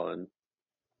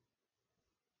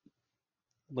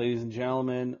Ladies and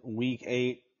gentlemen, week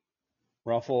 8,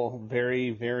 Ruffle,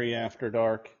 very, very after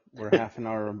dark. We're half an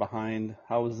hour behind.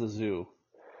 How was the zoo?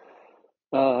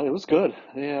 It was good.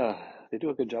 Yeah, they do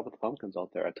a good job with the pumpkins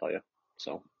out there, I tell you.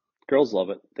 So, girls love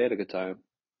it. They had a good time.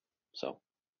 So,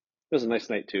 it was a nice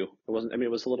night too. It wasn't, I mean,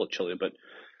 it was a little chilly, but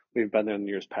we've been there in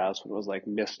years past when it was like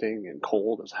misting and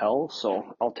cold as hell.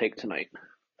 So, I'll take tonight.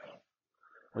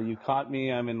 Well, you caught me.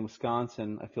 I'm in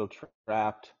Wisconsin. I feel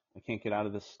trapped. I can't get out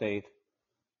of this state.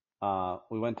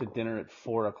 We went to dinner at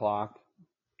 4 o'clock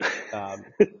um,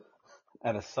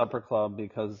 at a supper club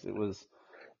because it was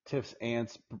Tiff's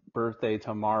aunt's birthday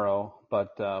tomorrow,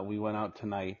 but we went out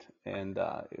tonight, and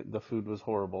the food was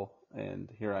horrible. And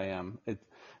here I am. And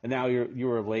now you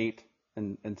were late,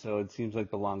 and so it seems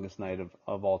like the longest night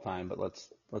of all time. But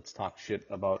let's talk shit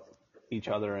about each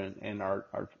other and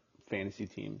our fantasy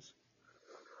teams.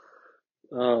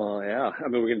 Oh, yeah. I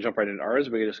mean, we can jump right into ours.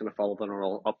 We're just going to follow the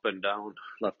normal up and down,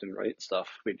 left and right stuff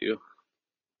we do.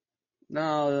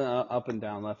 No, up and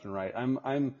down, left and right.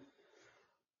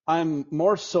 I'm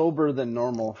more sober than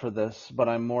normal for this, but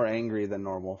I'm more angry than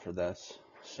normal for this.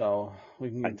 So we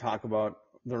I, can talk about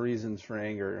the reasons for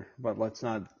anger, but let's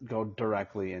not go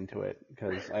directly into it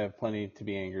because I have plenty to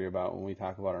be angry about when we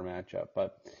talk about our matchup.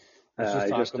 But let's just I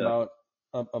talk just,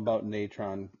 about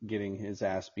Natron getting his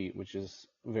ass beat, which is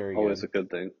very always good. a good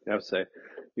thing. I would say,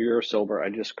 you're sober. I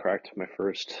just cracked my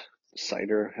first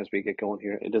cider as we get going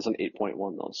here. It is an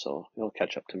 8.1 though, so it'll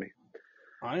catch up to me.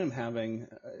 I am having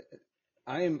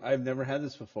I've never had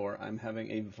this before. I'm having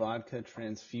a vodka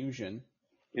transfusion,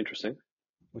 Interesting.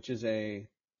 which is a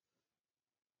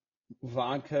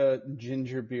vodka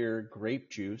ginger beer grape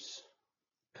juice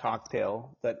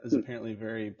cocktail that is Hmm, apparently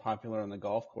very popular on the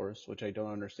golf course, which I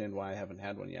don't understand why I haven't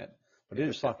had one yet. But it is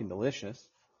interesting. fucking delicious.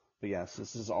 But yes,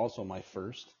 this is also my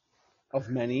first of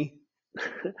many.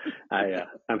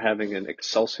 I'm having an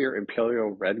Excelsior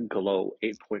Imperial Red Glow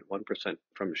 8.1%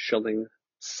 from Schilling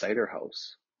Cider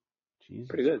House.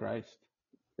 Pretty Jesus good. Christ.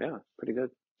 Yeah, pretty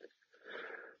good.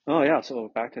 Oh yeah, so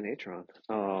back to Natron.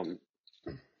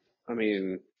 I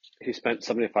mean, he spent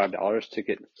 $75 to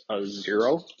get a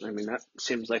zero. I mean, that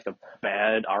seems like a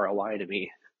bad ROI to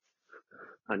me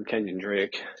on Kenyon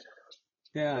Drake.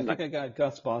 Yeah, I I'm not. think I got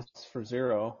Gus Bus for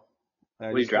zero. I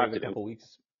Well, you just did it a drafted him. couple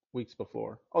weeks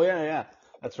before. Oh yeah, yeah.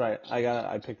 That's right.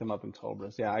 I picked him up in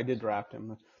Cobras. Yeah, I did draft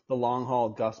him. The long haul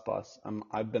Gus Bus.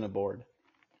 I've been aboard.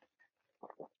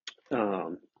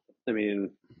 Um, I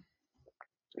mean,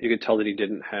 you could tell that he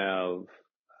didn't have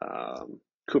um,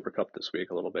 Cooper Cup this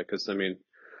week a little bit because I mean,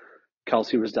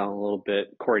 Kelsey was down a little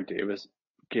bit. Corey Davis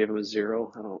gave him a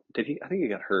zero. I don't. Did he? I think he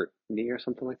got hurt knee or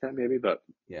something like that, maybe. But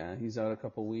Yeah, he's out a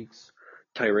couple weeks.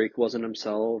 Tyreek wasn't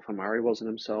himself. Amari wasn't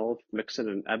himself. Mixon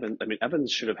and Evans. I mean,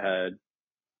 Evans should have had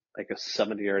like a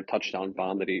 70-yard touchdown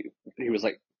bomb that he was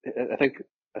like. I think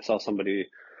I saw somebody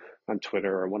on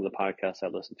Twitter or one of the podcasts I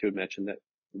listened to mention that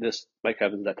this Mike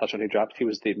Evans, that touchdown he dropped, he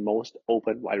was the most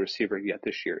open wide receiver yet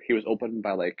this year. He was open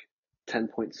by like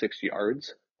 10.6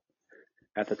 yards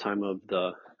at the time of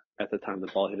the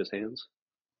ball hit his hands.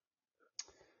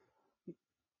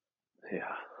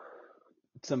 Yeah,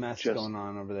 It's a mess just going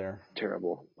on over there.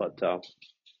 terrible. But Maddie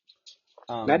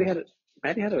Um, had a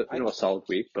Maddie had a I a solid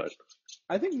week, but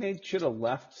I think Nate should have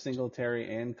left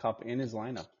Singletary and Cup in his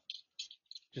lineup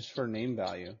just for name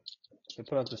value. They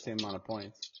put up the same amount of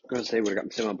points. I'm gonna say we would have gotten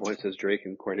the same amount of points as Drake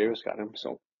and Corey Davis got him.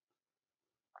 So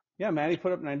Yeah, Matty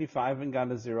put up 95 and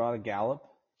got a zero out of Gallup.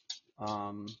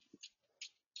 Um,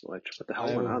 like, what the hell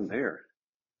I went have on there?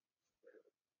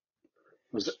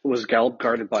 Was Gallup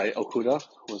guarded by Okuda?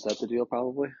 Was that the deal?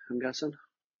 Probably, I'm guessing.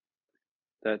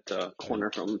 That I,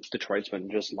 corner from Detroit's been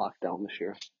just locked down this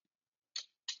year.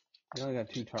 he only got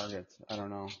 2 targets. I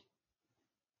don't know.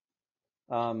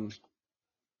 Um,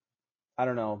 I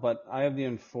don't know, but I have the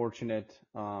unfortunate.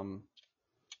 I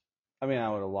mean, I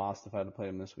would have lost if I had to play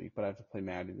him this week, but I have to play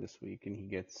Matty this week, and he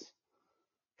gets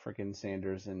freaking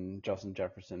Sanders and Justin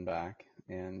Jefferson back,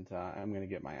 and I'm gonna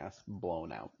get my ass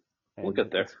blown out, We'll and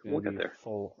get there. it's gonna We'll get be there.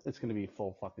 full. It's gonna be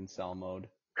full fucking sell mode.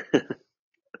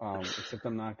 Except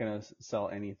I'm not gonna sell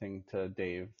anything to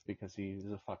Dave because he's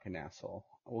a fucking asshole.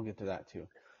 We'll get to that too.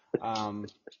 Um,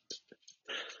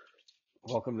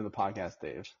 welcome to the podcast,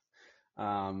 Dave.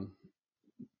 Um,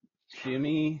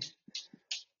 Jimmy,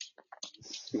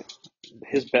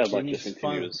 His bad luck just Jimmy's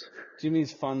fun. continues.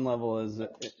 Jimmy's fun level is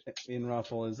in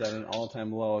Ruffle is at an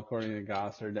all-time low according to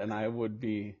Gossard, and I would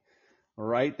be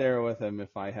right there with him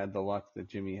if I had the luck that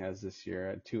Jimmy has this year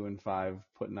at 2-5,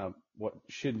 putting up what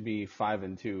should be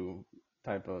 5-2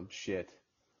 type of shit.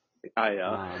 I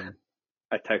Um,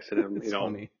 I texted him, it's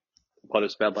funny. about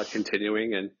his bad luck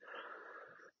continuing, and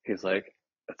he's like,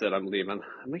 that I'm leaving.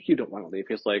 I'm like, you don't want to leave.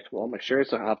 He's like, well, my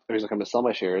shares are up. He's like, I'm going to sell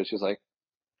my shares. He's like,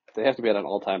 they have to be at an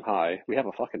all-time high. We have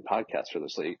a fucking podcast for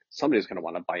this league. Somebody's going to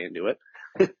want to buy into it.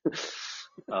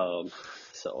 um,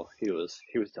 so he was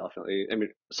definitely, I mean,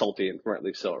 salty and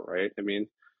rightly so, right? I mean,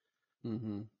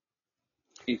 Mm-hmm.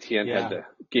 ETN had Yeah. the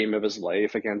game of his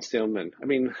life against him, and I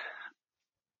mean,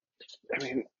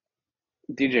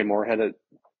 DJ Moore had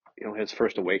his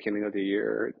first awakening of the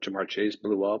year. Jamar Chase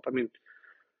blew up. I mean,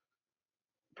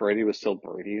 Brady was still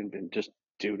Brady and been just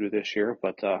due to this year,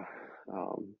 but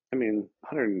I mean,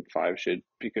 105 should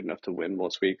be good enough to win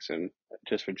most weeks, and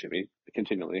just for Jimmy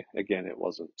continually, again, it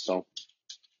wasn't. So,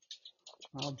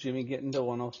 Well, Jimmy getting to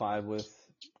 105 with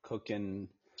Cook and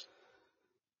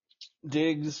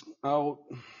Diggs out,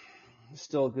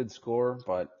 still a good score,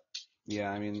 but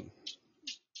yeah, I mean,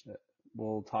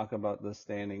 we'll talk about the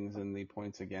standings and the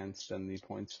points against and the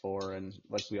points for, and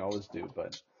like we always do,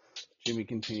 but Jimmy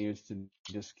continues to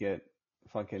just get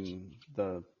fucking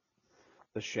the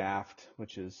shaft,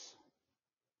 which is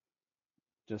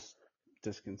just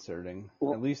disconcerting.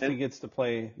 well, At least and he gets to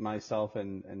play myself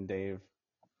and Dave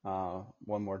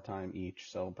one more time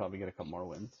each, so we'll probably get a couple more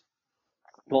wins.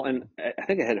 and I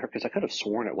think I had heard because I could have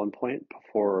sworn at one point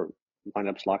before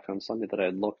lineups locked on Sunday that I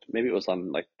had looked. Maybe it was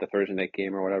on like the Thursday night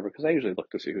game or whatever, because I usually look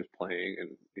to see who's playing,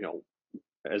 and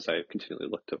as I continually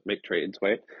look to make trades,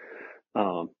 right?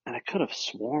 And I could have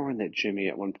sworn that Jimmy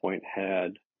at one point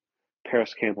had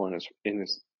Paris Campbell in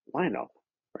his lineup,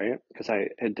 right? Because I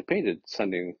had debated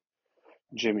sending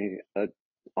Jimmy an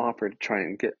offer to try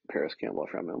and get Paris Campbell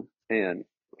from him, and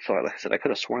so like I said, I could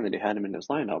have sworn that he had him in his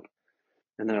lineup,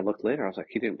 and then I looked later, I was like,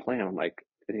 he didn't play him. I'm like,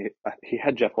 he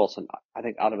had Jeff Wilson, I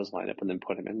think, out of his lineup and then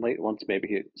put him in late once maybe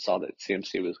he saw that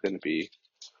CMC was going to be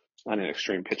on an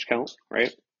extreme pitch count,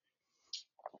 right?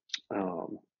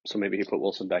 So maybe he put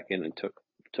Wilson back in and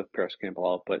took Paris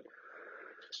Campbell out, but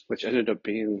which ended up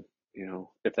being,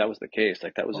 if that was the case,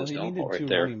 like that was Well, his he downfall needed right two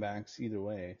there. running backs either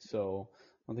way, so I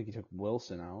don't think he took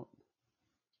Wilson out.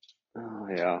 Oh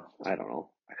yeah, I don't know.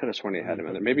 I could have sworn he Or had he him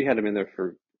in there. Maybe he had him in there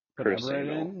for put Curtis Everett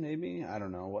Samuel, in, maybe? I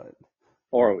don't know what.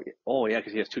 or oh yeah,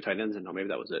 because he has two tight ends in now. Maybe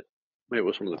that was it. Maybe it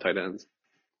was one of the tight ends.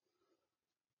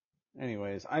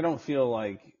 Anyways, I don't feel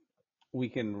like we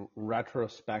can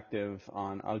retrospective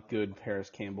on a good Paris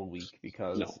Campbell week No,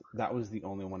 because that was the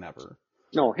only one ever.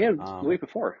 no, he had the Um, week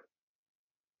before.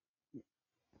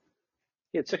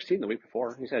 He had 16 the week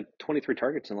before. He's had 23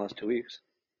 targets in the last 2 weeks.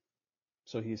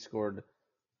 so he scored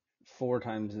 4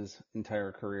 times his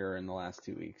entire career in the last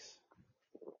 2 weeks.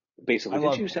 Basically,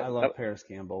 didn't you I set? love Paris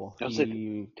Campbell. I was like,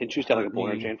 He didn't you set like a hurt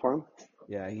boner me. chain for him?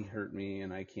 Yeah, he hurt me,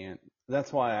 and I can't.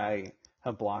 That's why I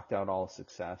have blocked out all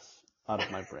success out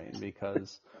of my brain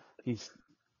because he's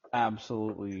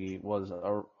absolutely was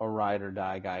a ride or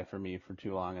die guy for me for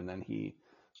too long, and then he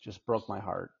just broke my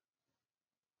heart.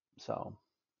 So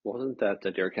Wasn't that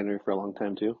Derrick Henry for a long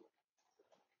time too?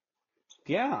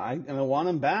 yeah, I want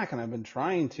him back, and I've been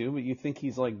trying to, but you think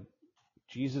he's like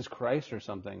Jesus Christ or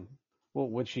something. Well,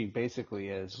 which he basically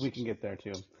is. We can get there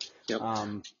too. Yep.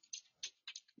 Do we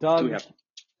Doug have?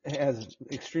 has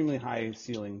extremely high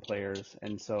ceiling players,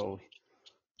 and so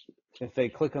if they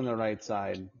click on the right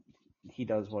side, he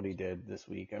does what he did this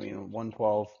week. I mean,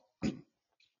 112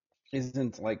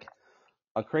 isn't like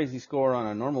a crazy score on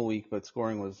a normal week, but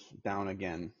scoring was down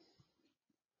again.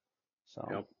 So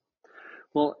Yep.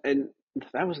 Well, and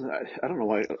that was I don't know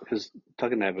why, because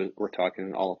Doug and I were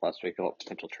talking all of last week about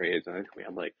potential trades, and I think we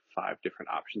had like 5 different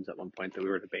options at one point that we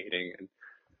were debating, and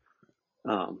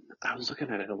I was looking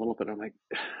at it a little bit. I'm like,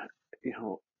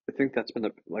 I think that's been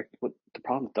what the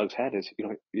problem that Doug's had is, as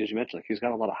you mentioned, like he's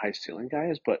got a lot of high ceiling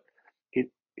guys, but he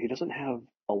he doesn't have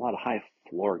a lot of high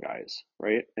floor guys,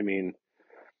 right? I mean,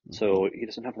 mm-hmm. so he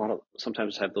doesn't have a lot of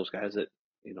sometimes have those guys that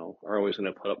are always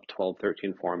going to put up 12,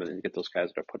 13 for him, and then you get those guys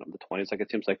that are putting up the 20s. Like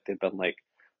it seems like they've been like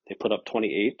they put up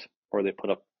 28 or they put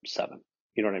up 7.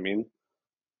 You know what I mean?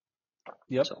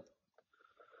 Yep. So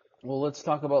Well, let's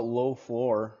talk about low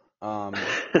floor.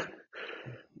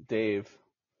 Dave.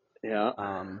 yeah,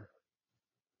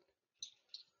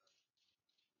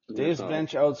 there's Dave's no.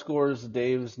 bench outscores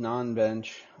Dave's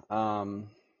non-bench, not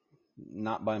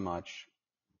by much.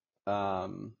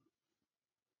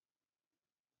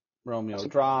 Romeo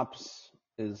drops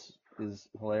is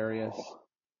hilarious. Oh.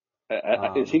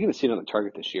 Is he Um, going to see another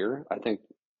target this year? I think.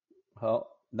 well,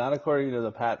 not according to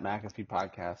the Pat McAfee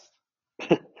podcast.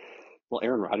 Well,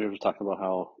 Aaron Rodgers was talking about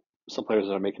how some players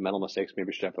that are making mental mistakes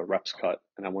maybe should have their reps cut,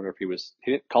 and I wonder if he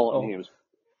didn't call it Oh, names.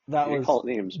 that He didn't was call it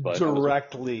names, but I was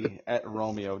directly at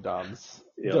Romeo Dubs.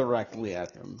 yep. Directly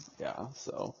at him. Yeah.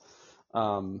 So,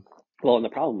 um, Well, and the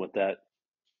problem with that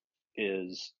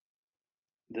is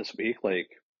this week, like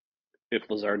if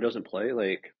Lazard doesn't play,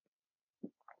 like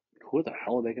who the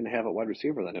hell are they going to have at wide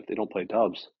receiver then if they don't play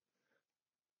Dubs?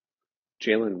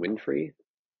 Jalen Winfrey?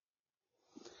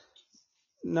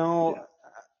 No, Yeah.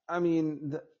 I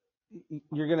mean,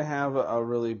 you're going to have a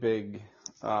really big,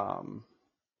 um,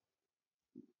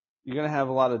 you're going to have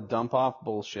a lot of dump off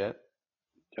bullshit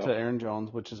to Yep. Aaron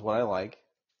Jones, which is what I like.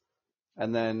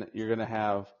 And then you're going to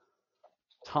have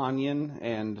Tanyan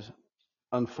and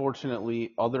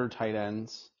unfortunately other tight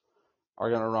ends are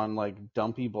going to run like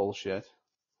dumpy bullshit.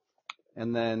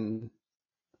 And then,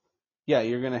 yeah,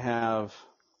 you're going to have,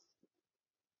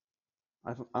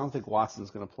 I don't think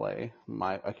Watson's going to play.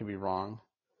 I could be wrong.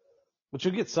 But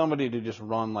you'll get somebody to just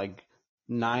run like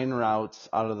 9 routes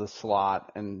out of the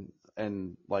slot and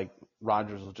like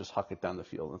Rodgers will just huck it down the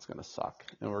field and it's going to suck.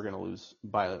 And we're going to lose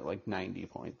by like 90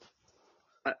 points.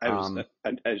 Um,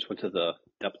 I just went to the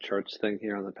depth charts thing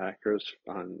here on the Packers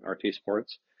on RT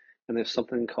Sports, and there's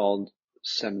something called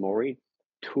Samori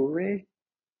Toure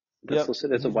that's yep,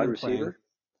 listed as a he's wide been playing. receiver.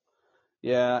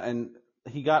 Yeah, and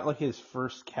he got like his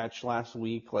first catch last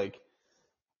week, like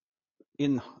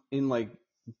in like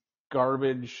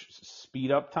garbage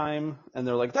speed up time, and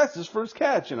they're like, "That's his first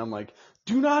catch," and I'm like,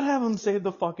 "Do not have him save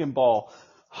the fucking ball,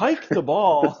 hike the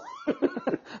ball."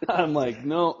 I'm like,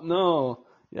 "No, no,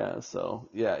 yeah." So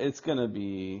yeah, it's gonna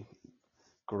be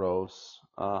gross.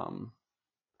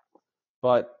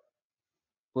 But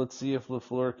let's see if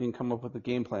LaFleur can come up with a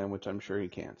game plan, which I'm sure he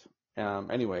can't.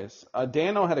 Anyways,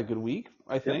 Dano had a good week,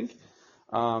 I Yep. think.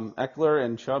 Eckler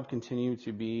and Chubb continue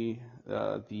to be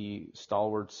the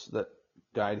stalwarts that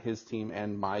guide his team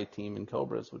and my team in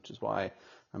Cobras, which is why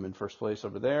I'm in first place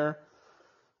over there.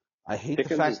 I hate the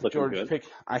Pickens fact is that looking good.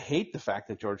 I hate the fact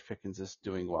that George Pickens is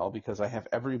doing well because I have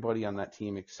everybody on that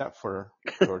team except for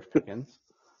George Pickens.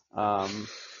 Um,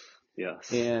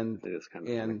 Yes, and it is kind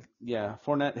of funny. yeah,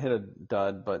 Fournette hit a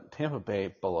dud, but Tampa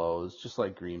Bay blows just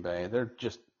like Green Bay. They're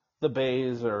just the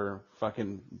Bays are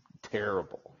fucking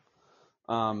terrible.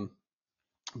 Um,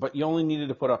 but you only needed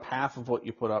to put up half of what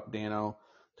you put up, Dano,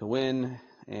 to win,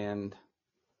 and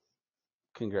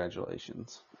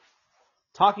congratulations.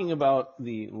 Talking about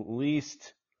the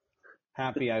least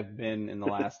happy I've been in the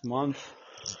last month,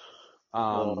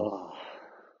 um, Oh,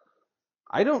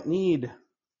 I don't need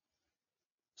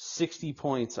 60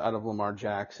 points out of Lamar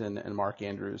Jackson and Mark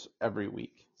Andrews every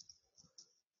week.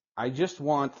 I just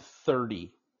want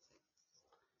 30,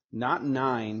 not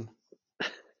 9,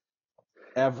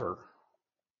 ever.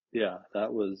 yeah,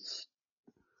 that was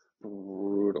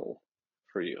brutal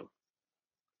for you.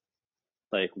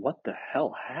 Like, what the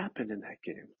hell happened in that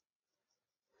game?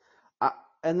 I,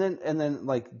 and then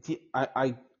like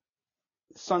I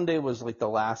Sunday was like the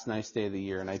last nice day of the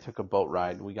year, and I took a boat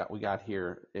ride. We got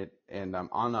here and I'm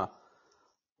on a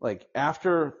like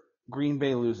after Green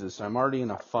Bay loses, so I'm already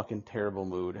in a fucking terrible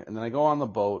mood. And then I go on the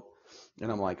boat,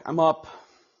 and I'm like, I'm up.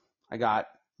 I got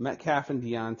Metcalf and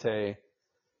Deontay.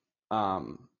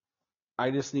 Um,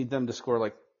 I just need them to score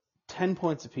like 10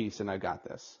 points apiece, and I got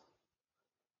this.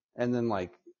 And then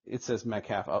like it says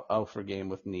Metcalf out for game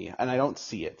with knee, and I don't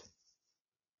see it.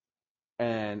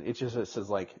 And it says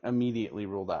like immediately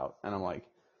ruled out, and I'm like,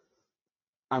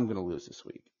 I'm gonna lose this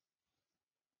week.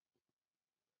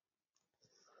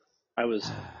 I was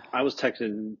I was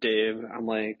texting Dave. I'm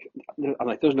like,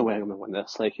 there's no way I'm gonna win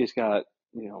this. Like he's got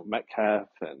Metcalf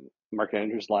and Mark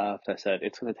Andrews left. I said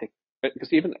it's gonna take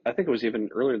because even I think it was even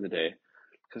earlier in the day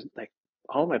because like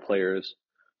all my players,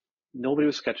 nobody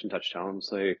was catching touchdowns.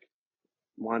 Like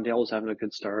Wandale was having a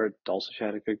good start. Dulcich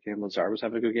had a good game. Lazar was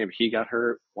having a good game. He got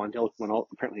hurt. Wandale went out.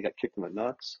 Apparently, he got kicked in the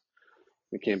nuts.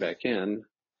 He came back in.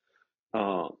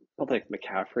 But like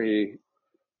McCaffrey,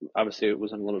 obviously it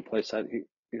was in a limited play set.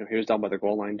 He was down by the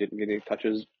goal line, didn't get any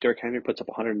touches. Derrick Henry puts up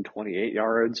 128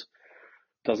 yards,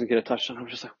 doesn't get a touchdown. I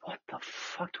was just like, what the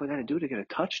fuck do I got to do to get a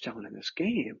touchdown in this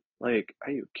game? Like,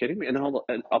 are you kidding me? And then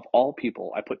and of all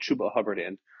people, I put Chuba Hubbard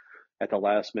in at the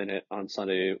last minute on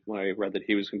Sunday when I read that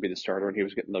he was going to be the starter and he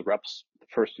was getting the reps, the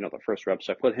first reps.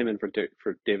 So I put him in for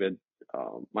David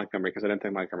Montgomery because I didn't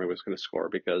think Montgomery was going to score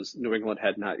because New England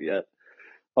had not yet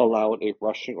allowed a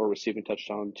rushing or receiving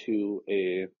touchdown to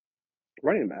a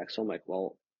running back. So I'm like,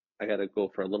 well, I got to go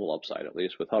for a little upside at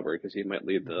least with Hubbard because he might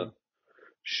lead the Mm-hmm.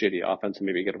 shitty offense and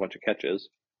maybe get a bunch of catches.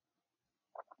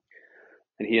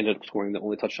 And he ended up scoring the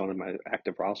only touchdown in my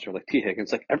active roster. Like T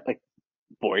Higgins, like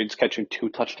Boyd's catching 2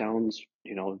 touchdowns.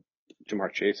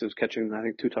 Jamar Chase is catching I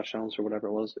think 2 touchdowns or whatever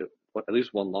it was. At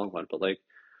least one long one, but like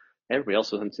everybody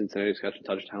else was in Cincinnati's catching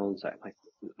touchdowns.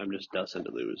 I'm just destined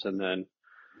to lose. And then,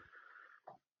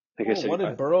 like I Well, said, what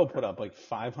did Burrow put up? Like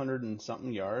 500 and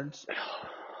something yards?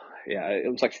 yeah,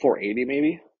 it was like 480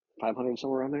 maybe 500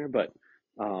 somewhere around there. But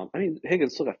I mean,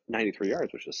 Higgins still got 93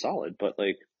 yards, which is solid. But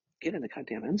like, get in the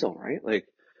goddamn end zone, right? Like,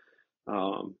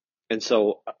 um, and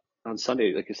so on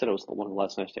Sunday, like you said, it was one of the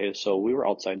last nice days. So we were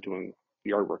outside doing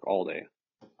yard work all day.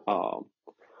 Um,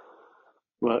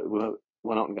 we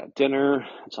went out and got dinner.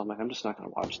 And so I'm like, I'm just not going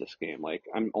to watch this game. Like,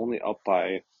 I'm only up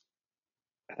by,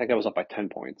 I think I was up by 10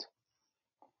 points,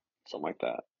 something like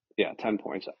that. Yeah, 10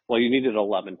 points. Well, you needed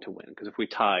 11 to win because if we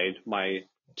tied, my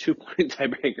 2 point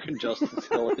tiebreaker, Justice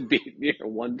Hill, had beat me, or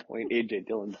 1 point AJ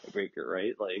Dillon tiebreaker,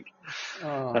 right? Like,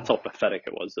 that's how pathetic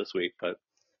it was this week. But,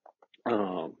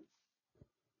 um,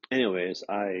 anyways,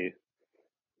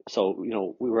 so,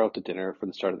 we were out to dinner for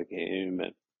the start of the game,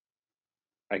 and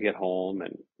I get home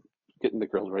and getting the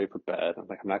girls ready for bed. I'm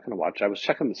like, I'm not going to watch. I was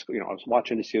checking the, I was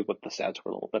watching to see what the stats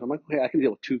were a little bit. I'm like, okay, I can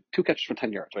deal with two catches for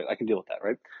 10 yards, right? I can deal with that,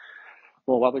 right?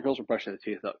 Well, while the girls were brushing the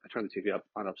teeth up, I turned the TV up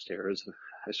on upstairs. And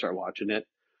I start watching it,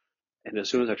 and as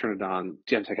soon as I turn it on,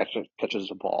 Deontay catches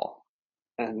the ball,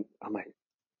 and I'm like,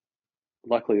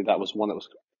 luckily that was one that was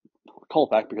called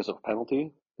back because of a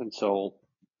penalty, and so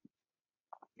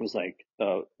it was like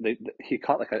he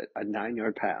caught like a 9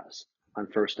 yard pass on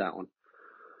first down,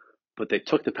 but they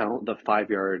took the 5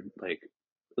 yard like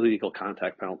illegal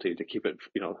contact penalty to keep it,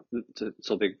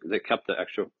 so they kept the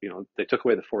extra, they took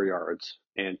away the 4 yards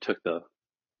and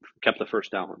kept the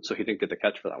first down, so he didn't get the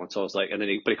catch for that one. So I was like, and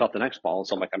then but he caught the next ball,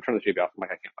 so I'm like, I'm turning the TV off. I'm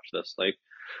like, I can't watch this, like,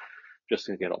 just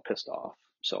gonna get all pissed off.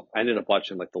 So I ended up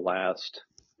watching like the last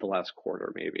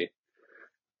quarter maybe,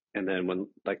 and then when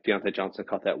like Deontay Johnson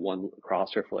caught that one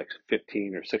crosser for like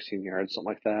 15 or 16 yards,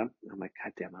 something like that, I'm like,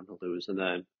 God damn, I'm gonna lose. And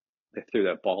then they threw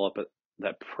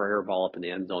that prayer ball up in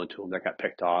the end zone to him that got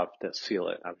picked off to seal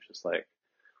it. I was just like,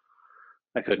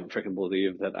 I couldn't freaking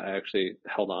believe that I actually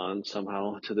held on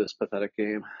somehow to this pathetic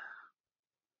game.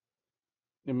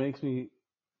 It makes me,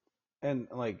 and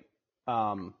like,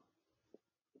 um,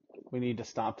 we need to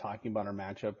stop talking about our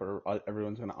matchup, or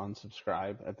everyone's going to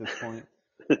unsubscribe at this point.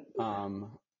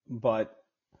 But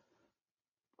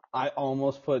I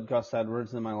almost put Gus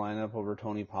Edwards in my lineup over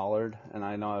Tony Pollard, and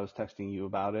I know I was texting you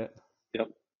about it. Yep.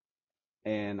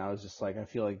 And I was just like, I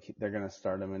feel like they're gonna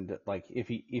start him, and like if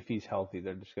he's healthy,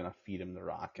 they're just gonna feed him the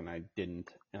rock, and I didn't,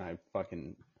 and I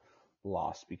fucking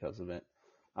lost because of it.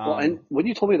 Well, and when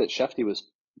you told me that Shefty was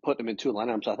putting him in two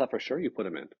lineups, I thought for sure you put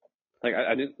him in. Like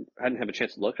I hadn't have a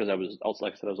chance to look because I was also,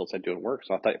 like I said, I was outside doing work,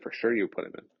 so I thought for sure you put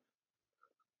him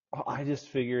in. I just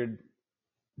figured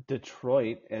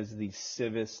Detroit, as the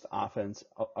sivest offense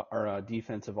or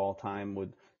defense of all time,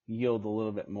 would yield a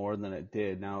little bit more than it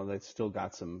did. Now they still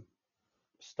got some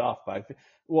stuff, but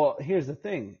well, here's the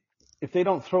thing: if they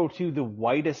don't throw to the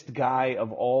whitest guy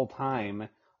of all time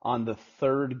on the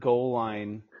third goal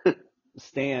line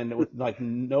stand with like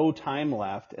no time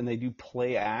left, and they do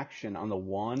play action on the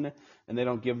one, and they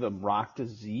don't give the rock to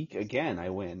Zeke, again, I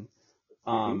win.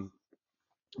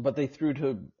 But they threw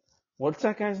to, what's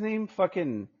that guy's name?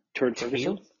 Fucking Turd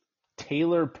Ferguson?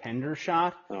 Taylor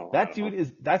Pendershot. That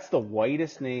dude that's the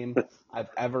whitest name I've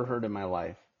ever heard in my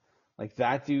life. Like,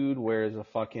 that dude wears a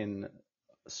fucking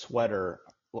sweater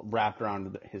wrapped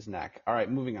around his neck. All right,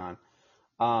 moving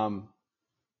on.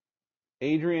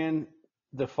 Adrian,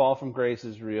 the fall from grace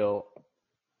is real.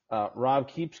 Rob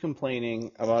keeps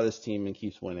complaining about his team and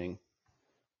keeps winning.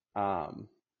 I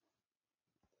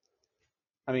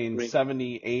mean,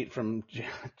 78 from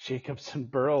Jacobson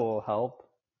Burrow will help.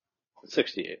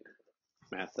 68.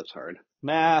 Math, that's hard.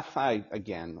 Math,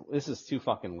 this is too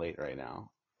fucking late right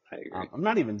now. I agree. I'm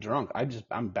not even drunk.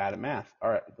 I'm bad at math. All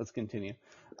right, let's continue.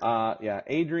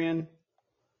 Adrian.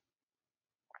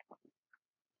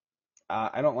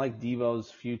 I don't like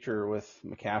Devo's future with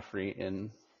McCaffrey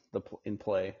in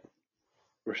play.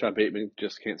 Rashad Bateman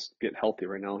just can't get healthy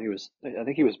right now. I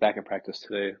think he was back in practice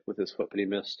today with his foot, but he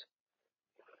missed.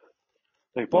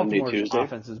 Like Baltimore's Monday, Tuesday.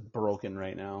 Offense is broken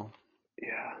right now.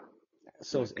 Yeah.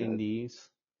 So is Indy's.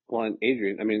 Well, and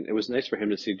Adrian, I mean, it was nice for him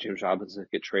to see James Robinson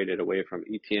get traded away from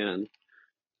ETN.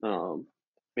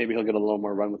 Maybe he'll get a little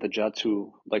more run with the Jets,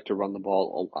 who like to run the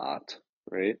ball a lot,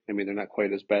 right? I mean, they're not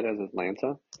quite as bad as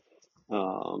Atlanta,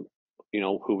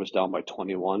 who was down by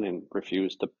 21 and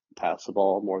refused to pass the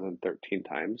ball more than 13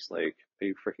 times. Like, are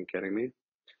you freaking kidding me?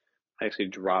 I actually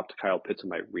dropped Kyle Pitts in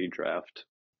my redraft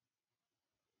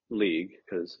league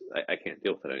because I can't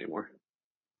deal with it anymore.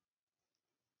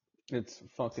 It's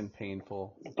fucking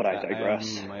painful. But I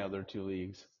digress. I am in my other two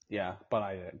leagues. Yeah, but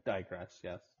I digress,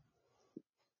 yes.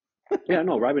 Yeah,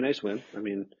 no, Robbie Nice win. I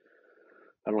mean,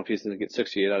 I don't know if he's going to get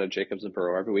 68 out of Jacobs and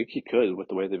Burrow every week. He could with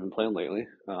the way they've been playing lately.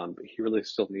 But he really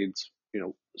still needs,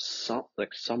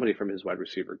 somebody from his wide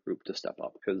receiver group to step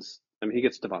up because, I mean, he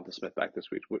gets Devonta Smith back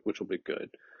this week, which will be good.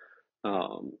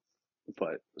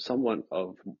 but someone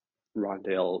of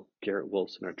Rondale, Garrett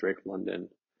Wilson, or Drake London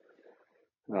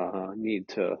need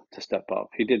to step up.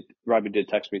 Robbie did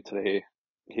text me today.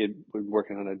 He had been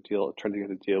working on a deal, trying to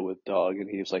get a deal with Doug, and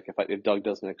he was like, if Doug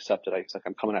doesn't accept it, he's like,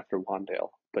 I'm coming after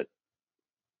Wandale. But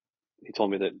he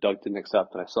told me that Doug didn't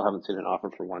accept, and I still haven't seen an offer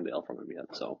for Wandale from him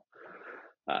yet. So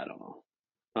I don't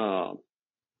know.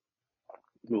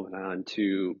 Moving on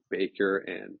to Baker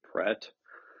and Brett.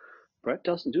 Brett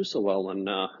doesn't do so well when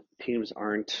teams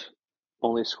aren't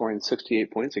only scoring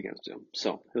 68 points against him.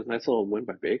 So it was a nice little win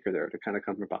by Baker there to kind of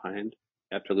come from behind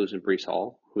after losing Breece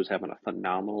Hall, who was having a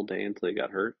phenomenal day until he got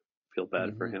hurt. Feel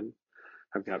bad for him.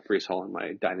 I've got Breece Hall in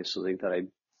my dynasty league that I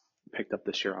picked up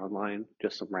this year online,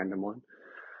 just some random one.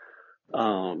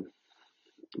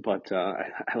 But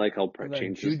I like how Brett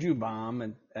changed Juju bomb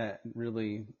and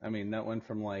really, I mean, that went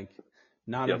from like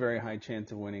not a very high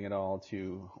chance of winning at all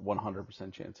to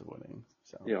 100% chance of winning.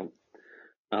 So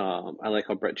I like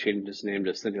how Brett changed his name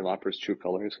to Cyndi Lauper's True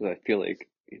Colors, because I feel like,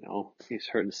 he's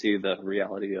starting to see the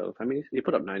reality of, I mean, he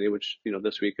put up 90, which,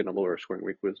 this week in a lower scoring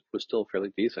week was still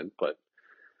fairly decent, but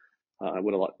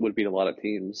would beat a lot of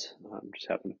teams. Just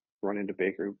happened to run into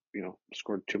Baker,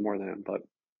 scored 2 more than him, but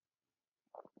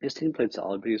his team played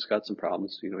solid, but he's got some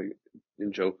problems.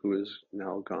 Njoku is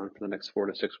now gone for the next 4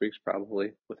 to 6 weeks,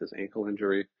 probably, with his ankle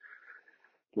injury.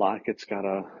 Lockett's got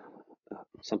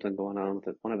something going on with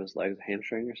one of his legs,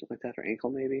 hamstring or something like that, or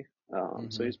ankle maybe.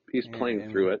 So he's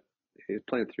playing through it. He's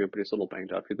playing through it, but he's a little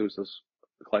banged up. He loses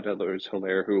Clyde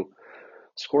Edwards-Helaire, who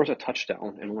scores a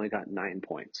touchdown and only got 9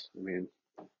 points. I mean,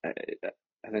 I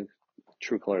think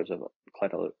true colors of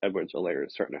Clyde Edwards-Helaire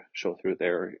is starting to show through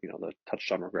there. The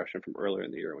touchdown regression from earlier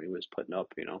in the year when he was putting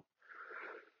up, he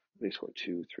scored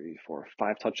 2, 3, 4,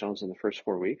 5 touchdowns in the first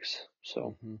 4 weeks.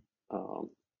 So,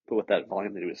 but with that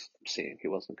volume that he was seeing, he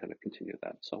wasn't going to continue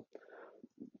that. So,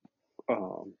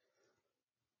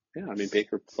 I mean,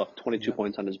 Baker left 22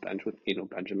 points on his bench with Eno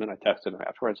Benjamin. I texted him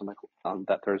afterwards. I'm like, on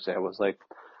that Thursday, I was like,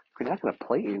 if you're not going to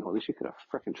play Eno, at least you could have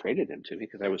freaking traded him to me,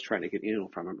 because I was trying to get Eno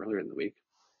from him earlier in the week.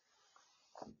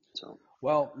 So,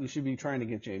 well, you should be trying to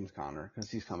get James Conner, because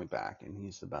he's coming back and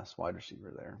he's the best wide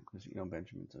receiver there, because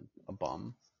Benjamin's a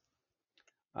bum.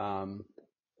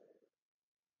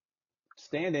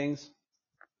 Standings.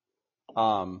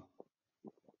 Couple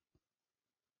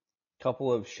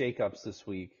of shakeups this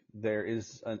week. There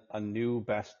is a new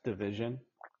best division.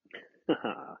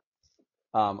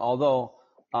 Although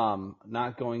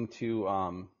not going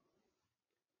to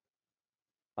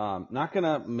not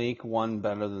gonna make one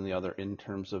better than the other in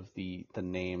terms of the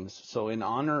names. So in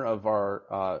honor of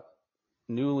our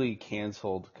newly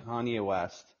canceled Kanye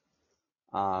West,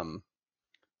 I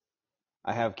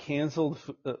have canceled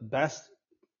best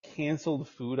canceled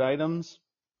food items.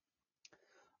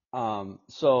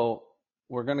 So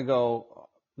we're gonna go.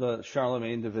 The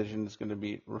Charlemagne division is going to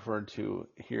be referred to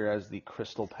here as the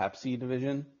Crystal Pepsi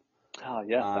division. Oh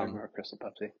yeah, I remember Crystal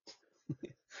Pepsi.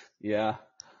 Yeah.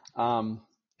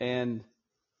 And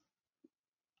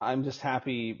I'm just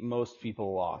happy most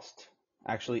people lost.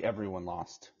 Actually, everyone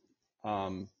lost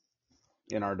in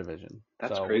our division.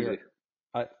 That's crazy.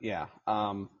 Yeah.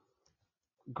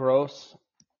 Gross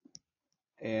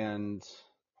and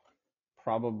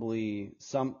probably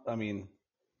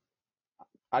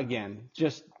again,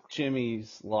 just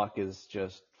Jimmy's luck is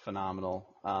just phenomenal,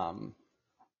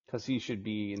 because he should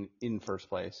be in first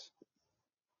place,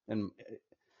 and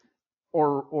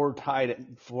or tied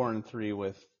at 4-3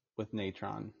 with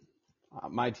Natron.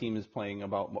 My team is playing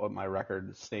about what my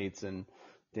record states, and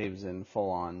Dave's in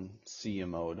full on Sia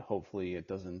mode. Hopefully, it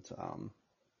doesn't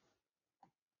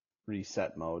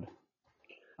reset mode.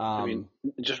 I mean,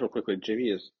 just real quickly, Jimmy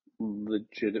is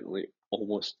legitimately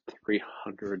almost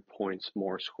 300 points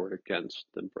more scored against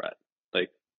than Brett.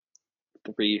 Like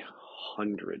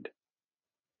 300.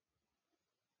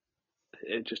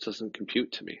 It just doesn't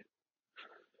compute to me.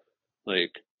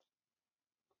 Like,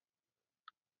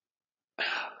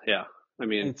 yeah, I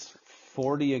mean, it's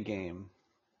 40 a game.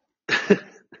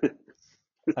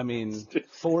 I mean,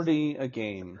 40 a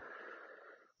game.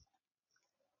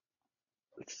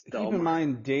 Keep in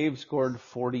mind, Dave scored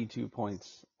 42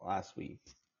 points last week.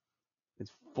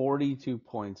 It's 42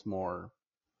 points more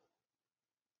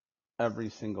every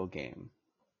single game,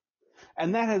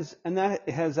 and that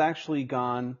has actually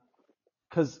gone,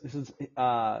 because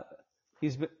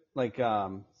he's been like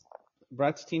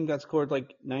Brett's team got scored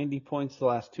like 90 points the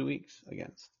last 2 weeks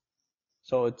against,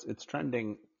 so it's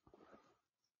trending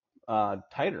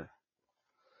tighter.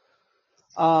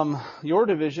 Your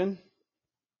division.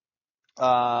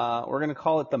 We're going to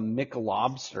call it the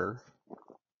McLobster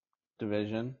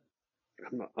division.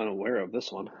 I'm unaware of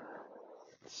this one.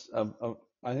 It's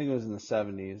I think it was in the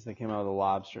 70s. They came out with a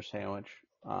lobster sandwich.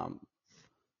 Um,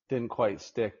 didn't quite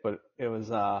stick, but it was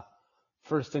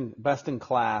best in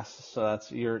class. So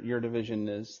that's your division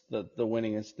is the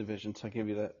winningest division. So I give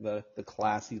you the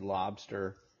classy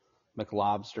lobster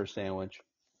McLobster sandwich.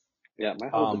 Yeah, my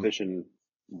whole Um, division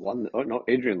won. Oh no,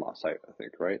 Adrian lost. I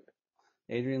think right.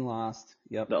 Adrian lost.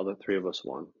 Yep, The other three of us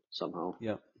won somehow.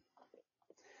 yep.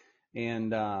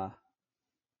 And yeah,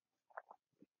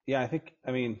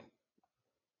 I mean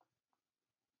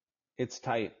it's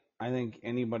tight. I think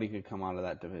anybody could come out of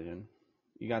that division.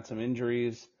 You got some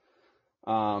injuries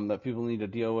that people need to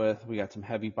deal with. We got some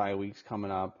heavy bye weeks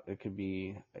coming up. It could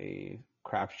be a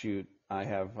crapshoot. I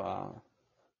have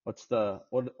what's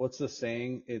the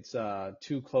saying? It's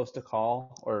too close to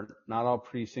call, or not all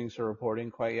precincts are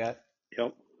reporting quite yet.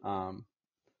 Yep. Um,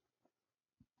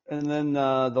 and then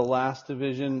the last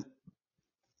division,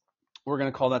 we're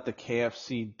gonna call that the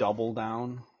KFC Double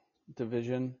Down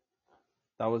division.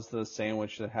 That was the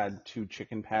sandwich that had two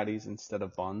chicken patties instead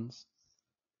of buns.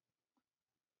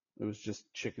 It was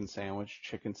just chicken sandwich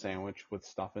with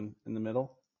stuffing in the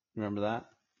middle. Remember that?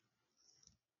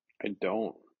 I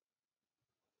don't.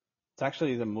 It's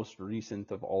actually the most recent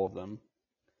of all of them.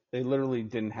 They literally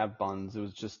didn't have buns. It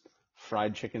was just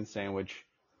fried chicken sandwich,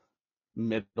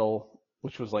 middle,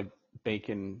 which was like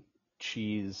bacon,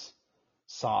 cheese,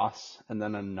 sauce, and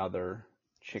then another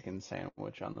chicken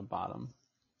sandwich on the bottom.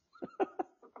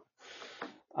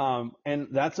 And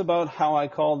that's about how I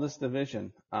call this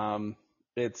division.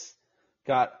 It's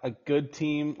got a good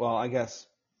team. Well, I guess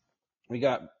we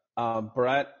got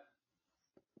Brett.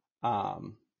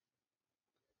 Um,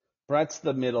 Brett's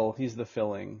the middle. He's the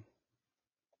filling.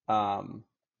 Um,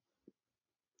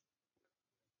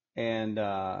 and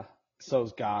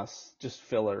so's Goss, just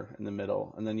filler in the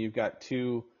middle. And then you've got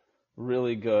two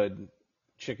really good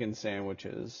chicken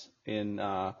sandwiches in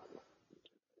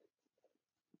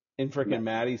frickin' Matt.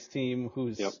 Maddie's team, Yep.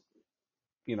 who's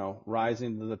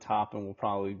rising to the top and will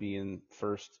probably be in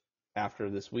first after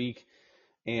this week,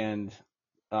 and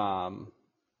um,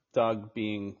 Doug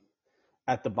being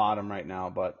at the bottom right now,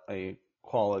 but a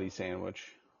quality sandwich,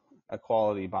 a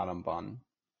quality bottom bun.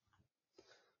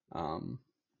 Um,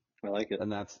 I like it.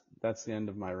 and that's the end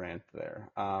of my rant there.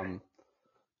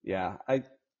 Yeah, I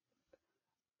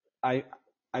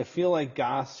I feel like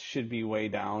Goss should be way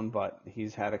down, but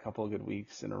he's had a couple of good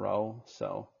weeks in a row,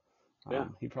 so Yeah.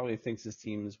 he probably thinks his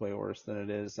team is way worse than it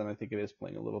is, and I think it is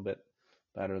playing a little bit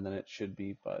better than it should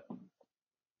be. But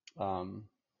um,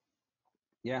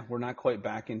 yeah, we're not quite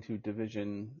back into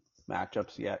division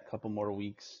matchups yet. A couple more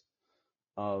weeks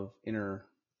of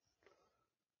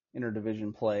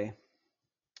interdivision play.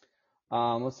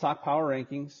 Let's talk power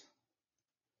rankings.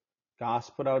 Goss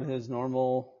put out his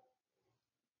normal.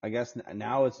 I guess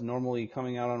now it's normally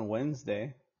coming out on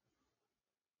Wednesday,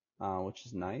 which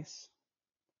is nice.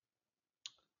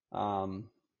 Um,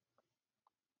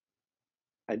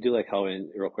 I do like how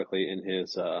in real quickly in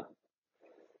his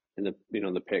in the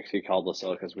the picks he called us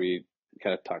out because we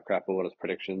kind of talked crap about his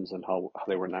predictions and how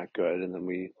they were not good, and then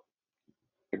we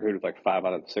agreed with like 5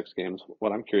 out of the 6 games.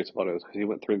 What I'm curious about is because he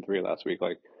went 3-3 last week,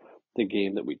 like the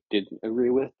game that we didn't agree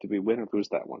with, did we win or lose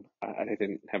that one? I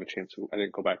didn't have a chance to. I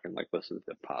didn't go back and like listen to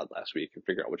the pod last week and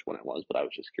figure out which one it was, but I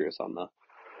was just curious on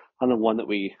the one that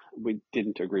we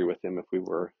didn't agree with him if we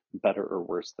were better or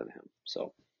worse than him.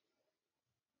 So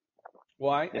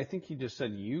well, yeah. I think he just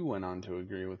said you went on to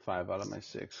agree with 5 out of my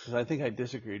 6 because I think I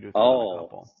disagreed with you on a Oh,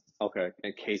 couple. okay.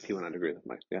 And KT went on to agree with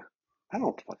Mike. Yeah. I don't know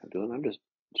what the fuck I'm doing. I'm just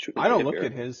shooting I the don't shit look here.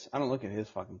 at his. I don't look at his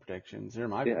fucking predictions. They're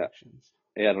my Yeah. predictions.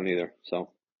 Yeah, I don't either. So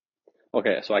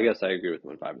okay, so I guess I agree with him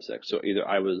on 5 and 6. So either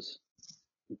I was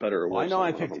better or Well, I worse know than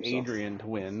I one of picked them. So Adrian to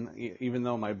win, even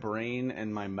though my brain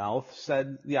and my mouth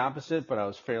said the opposite, but I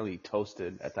was fairly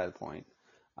toasted at that point.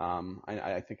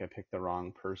 I think I picked the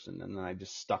wrong person, and then I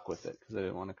just stuck with it because I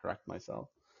didn't want to correct myself.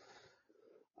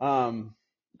 Um,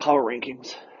 power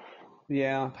rankings.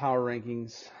 yeah, power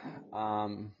rankings.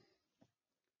 Um,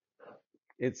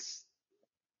 it's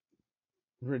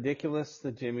ridiculous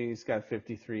that Jimmy's got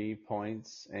 53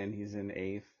 points and he's in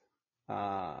eighth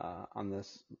on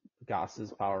this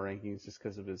Goss's power rankings just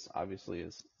because of his obviously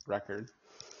his record.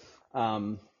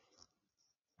 Um,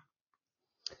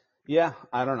 yeah,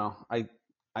 I don't know.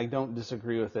 I don't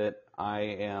disagree with it. I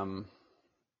am.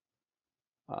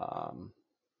 Um,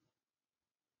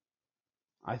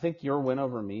 I think your win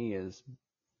over me is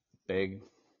big.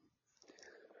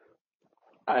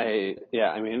 I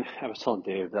mean, I was telling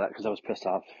Dave that because I was pissed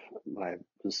off. I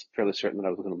was fairly certain that I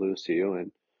was going to lose to you,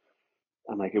 and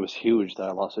I'm like, it was huge that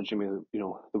I lost to Jimmy,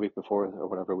 the week before or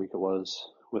whatever week it was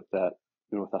with that,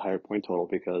 with the higher point total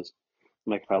because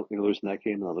Like if you're losing that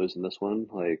game and I'm losing this one,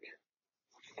 like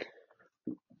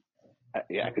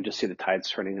yeah, I could just see the tides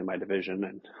turning in my division.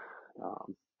 And I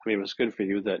mean, it was good for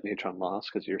you that Natron lost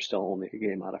because you're still only a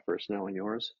game out of first now in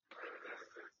yours,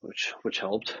 which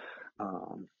helped.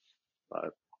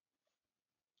 But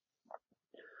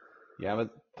Yeah,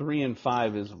 but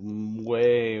 3-5 is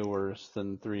way worse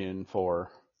than 3-4.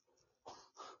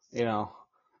 You know,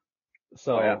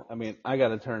 oh yeah, so I mean, I got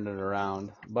to turn it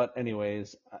around. But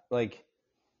anyways, like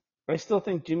I still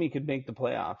think Jimmy could make the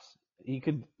playoffs. He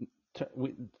could.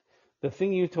 The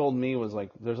thing you told me was like,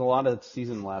 there's a lot of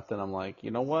season left, and I'm like,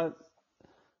 you know what?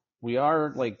 We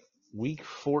are like week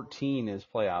 14 is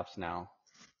playoffs now,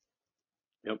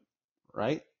 yep,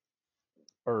 right?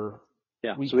 Or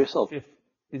yeah. So week we still fifth?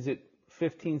 Is it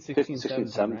 15, 15, 16, 16,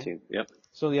 17, right? 17. Yep,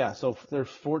 So yeah, so there's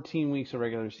 14 weeks of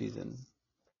regular season.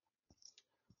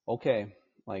 Okay,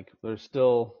 like we're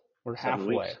 7 weeks.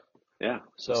 halfway. Yeah,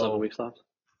 so seven So weeks left,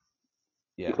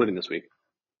 yeah, including this week.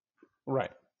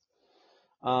 right.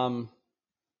 Um,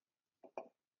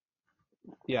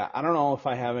 yeah, I don't know if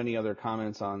I have any other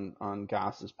comments on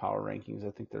Goss's power rankings. I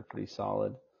think they're pretty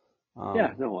solid. Yeah,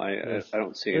 Um, no, there's I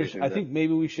don't see there's anything I that. think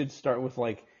maybe we should start with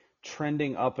like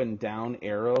trending up and down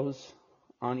arrows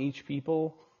on each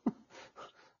people.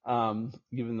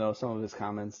 Even though some of his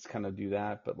comments kind of do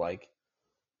that, but like,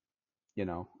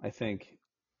 I think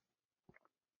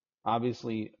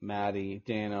obviously Maddie,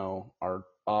 Dano are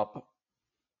up.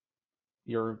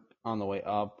 You're on the way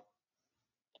up.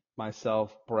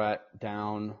 Myself, Brett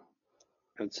down.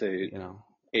 I'd say You know,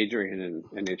 Adrian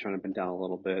and Natron have been down a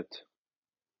little bit.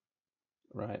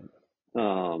 right?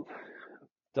 Um,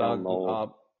 down Doug low,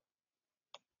 up.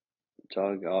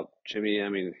 Doug up, Jimmy. I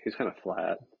mean, he's kind of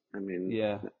flat. I mean,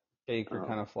 Yeah, Baker uh,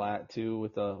 kind of flat too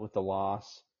with the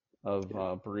loss of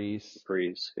yeah, Brees.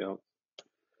 Breeze, you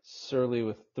Surly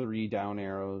with 3 down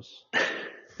arrows.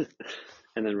 know.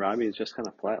 And then Robbie is just kind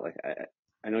of flat. Like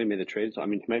I know he made the trade, so I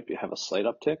mean, he might have a slight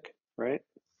uptick, right?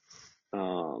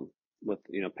 Um, with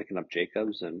picking up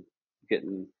Jacobs and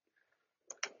getting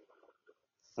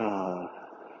uh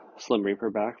Slim Reaper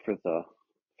back for the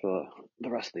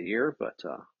rest of the year, but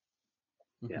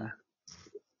yeah,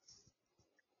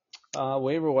 Hmm.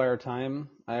 Waiver wire time.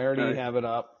 I already I have it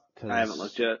up I haven't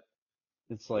looked because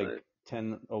yet, it's like but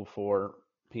 10:04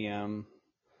 p.m.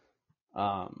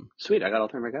 sweet, I got all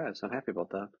three of my guys. I'm happy about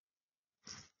that.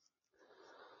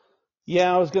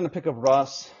 Yeah, I was gonna pick up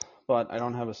Russ, but I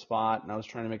don't have a spot, and I was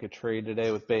trying to make a trade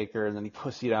today with Baker, and then he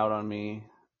pussied out on me.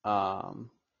 You Not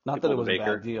that it pulled a was a bad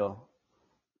Baker. deal,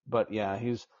 but yeah,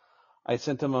 I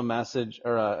sent him a message,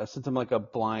 or I sent him like a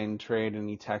blind trade, and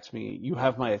he texted me, "You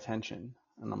have my attention,"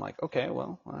 and I'm like, "Okay,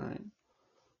 well, all right."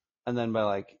 And then by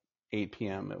like 8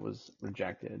 p.m., it was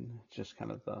rejected. Just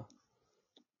kind of the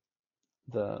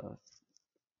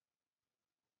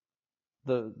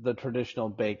the traditional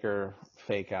Baker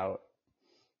fake out.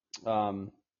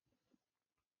 Um,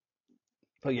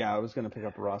 but yeah, I was gonna pick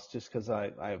up Russ just because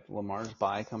I have Lamar's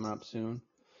bye coming up soon.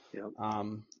 Yep.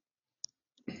 Um,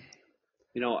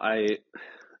 You know, I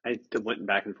went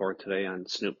back and forth today on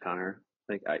Snoop Connor.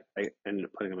 Like I ended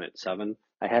up putting him at 7.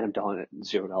 I had him down at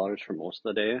 $0 for most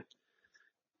of the day.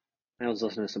 And I was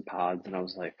listening to some pods and I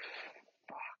was like,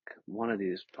 fuck, one of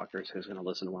these fuckers is gonna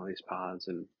listen to one of these pods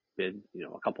and bid,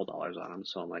 a couple dollars on him.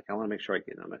 So I'm like, I want to make sure I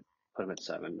get him at put him at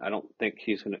 7. I don't think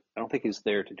he's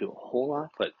there to do a whole lot,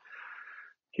 but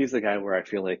he's the guy where I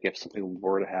feel like if something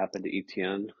were to happen to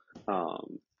ETN,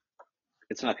 um,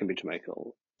 it's not gonna be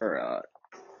Jermichael or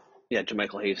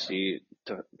Jermichael Hasty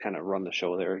to kind of run the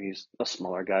show there. He's a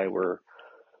smaller guy where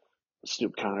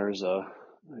Snoop Connor's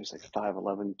he's like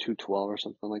 5'11", 212 or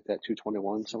something like that,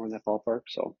 221, somewhere in that ballpark.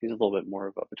 So he's a little bit more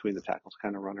of a between the tackles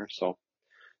kind of runner. So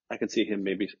I could see him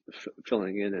maybe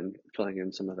filling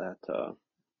in some of that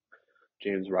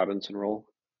James Robinson role.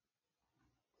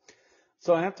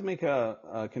 so I have to make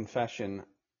a confession.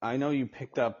 I know you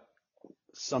picked up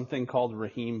something called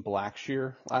Raheem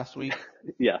Blackshear last week.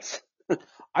 Yes.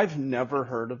 I've never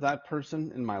heard of that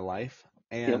person in my life,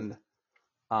 Yep. and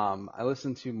I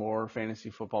listen to more fantasy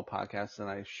football podcasts than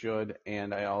I should,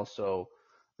 and I also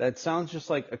that sounds just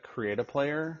like a create a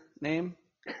player name.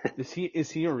 Is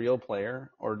he a real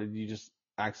player, or did you just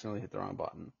accidentally hit the wrong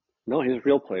button? No, he's a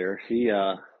real player. He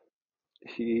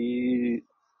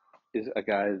is a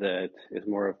guy that is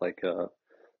more of like a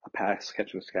pass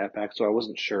catching scat back. So I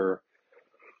wasn't sure,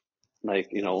 like,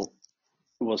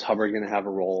 was Hubbard going to have a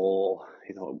role?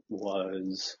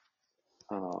 Was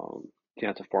um,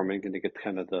 Deonta Foreman going to get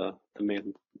kind of the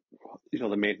main,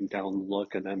 the maiden down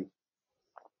look? And then,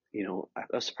 I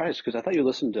was surprised because I thought you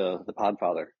listened to the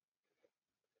Podfather.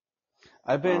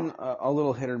 I've Uh, been a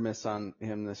little hit or miss on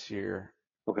him this year,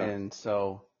 okay, and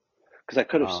so because I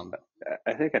could have. um,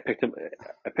 I think I picked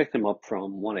him up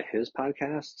from one of his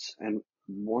podcasts and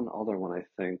one other one I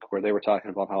think where they were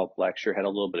talking about how Blackshear had a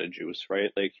little bit of juice,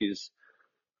 right? Like he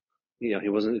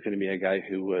wasn't going to be a guy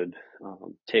who would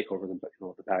take over the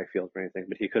backfield or anything,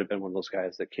 but he could have been one of those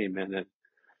guys that came in and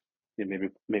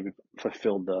maybe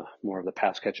fulfilled the more of the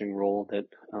pass catching role that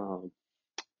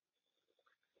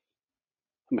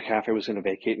McCaffrey was going to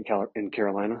vacate in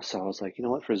Carolina. So I was like, you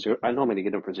know what, for zero, I know I'm going to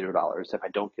get him for $0. If I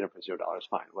don't get him for $0,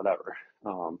 fine, whatever.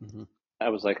 Um, mhm. I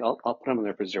was like, I'll put him in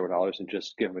there for $0 and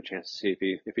just give him a chance to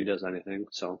see if he does anything.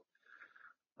 So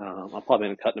I'll probably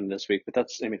end up cutting him this week. But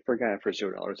I mean, for a guy for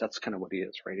 $0, that's kind of what he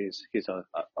is, right? He's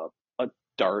a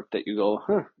dart that you go,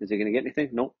 huh? Is he going to get anything?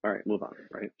 Nope. All right, move on,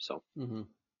 right? So Mhm.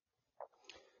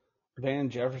 Van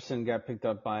Jefferson got picked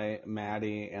up by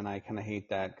Maddie, and I kind of hate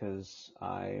that because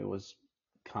I was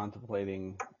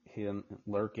contemplating him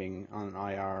lurking on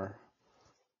IR.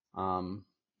 Um,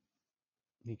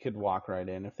 he could walk right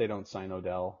in if they don't sign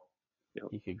Odell. you know,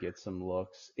 He could get some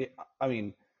looks. I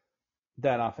mean,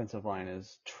 that offensive line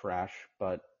is trash,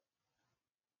 but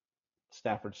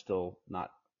Stafford's still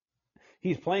not.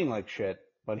 He's playing like shit,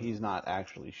 but he's not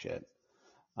actually shit.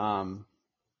 So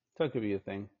it could be a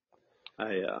thing.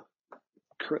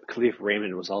 Khalif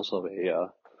Raymond was also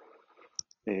a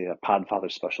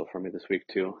Podfather special for me this week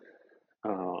too.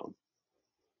 Um,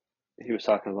 he was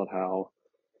talking about how,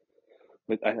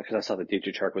 because I saw that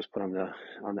DJ Chark was put on the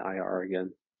IR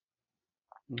again,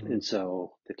 Hmm. and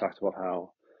so they talked about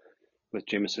how with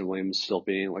Jameson Williams still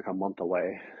being like a month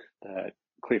away, that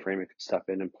Cleve Raymond could step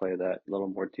in and play that little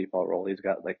more deep ball role. He's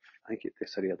got like I think they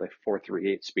said he had like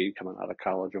 4.38 speed coming out of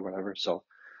college or whatever. So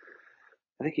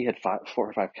I think he had 4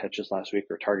 or 5 catches last week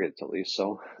or targets at least.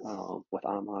 So with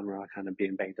Amon Ra kind of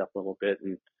being banged up a little bit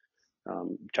and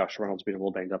Josh Reynolds being a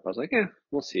little banged up, I was like, yeah,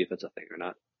 we'll see if it's a thing or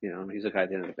not. He's a guy at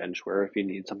the end of the bench where if you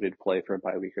need somebody to play for a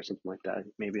bye week or something like that,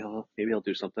 maybe he'll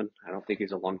do something. I don't think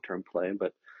he's a long term play,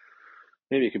 but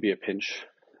maybe it could be a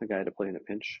guy to play in a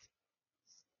pinch.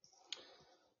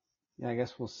 Yeah, I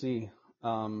guess we'll see.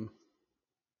 Um,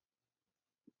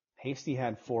 Hasty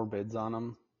had 4 bids on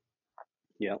him.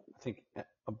 Yeah, I think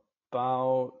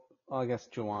about, well, I guess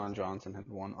Jawan Johnson had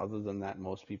one. Other than that,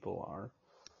 most people are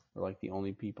like the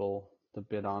only people to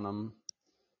bid on him.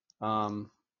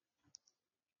 Um,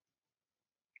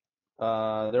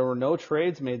 there were no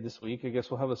trades made this week. I guess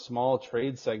we'll have a small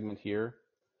trade segment here.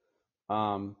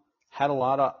 Um, had a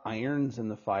lot of irons in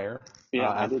the fire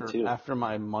yeah, I did after too. after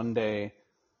my Monday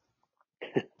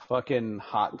fucking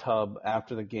hot tub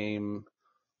after the game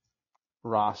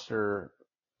roster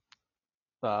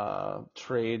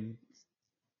trade,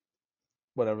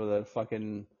 whatever the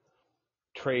fucking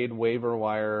trade waiver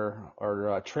wire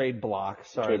or trade block.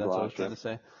 Sorry, Trade that's what I was block. trying Yep. to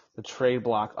say. The trade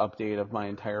block update of my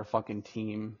entire fucking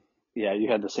team. Yeah, you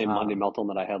had the same Monday Uh, meltdown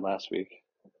that I had last week.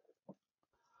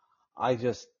 I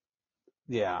just,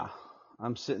 yeah,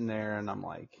 I'm sitting there and I'm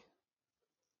like,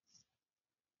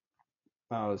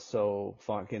 I was so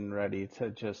fucking ready to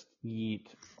just yeet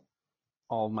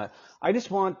all my. I just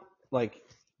want, like,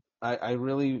 I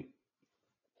really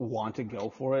want to go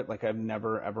for it. Like, I've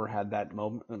never ever had that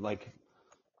moment. Like,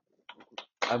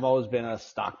 I've always been a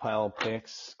stockpile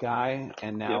picks guy,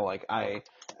 and now, Yep. like, I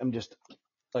am just,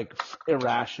 like,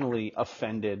 irrationally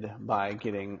offended by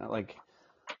getting, like,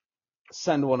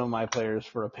 send one of my players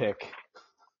for a pick.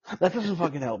 That doesn't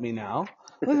fucking help me now.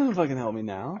 That doesn't fucking help me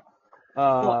now.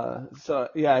 Well, So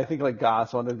yeah, I think like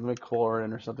Goss wanted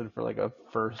McLaurin or something for like a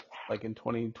first, like in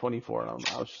 2024, and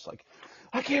I was just like,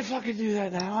 I can't fucking do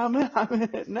that now. I'm in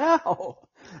it now.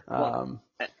 well, Um,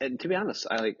 and to be honest,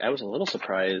 I was a little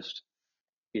surprised,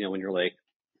 when you're like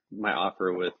my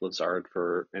offer with Lazard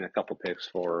and a couple picks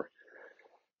for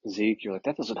Zeke, you're like,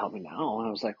 that doesn't help me now. And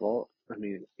I was like, well, I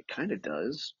mean, it kind of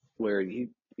does, where you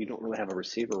don't really have a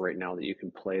receiver right now that you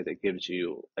can play that gives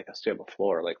you like a stable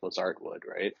floor like Lazard would,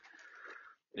 right?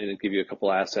 And it'd give you a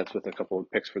couple assets with a couple of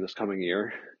picks for this coming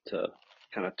year to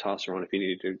kind of toss around if you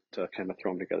need to kind of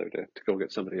throw them together to go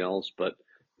get somebody else. But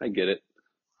I get it.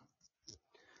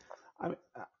 I mean,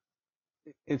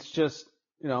 it's just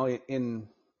in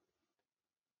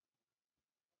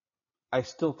I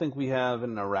still think we have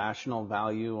an irrational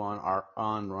value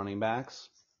on running backs,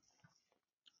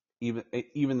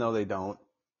 even though they don't.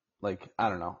 Like I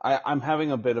don't know. I'm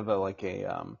having a bit of a like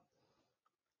a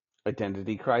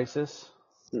identity crisis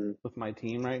Mm, with my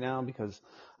team right now because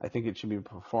I think it should be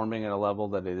performing at a level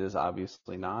that it is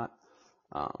obviously not.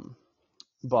 Um,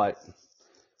 but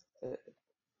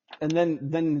and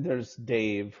then there's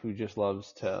Dave who just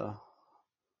loves to.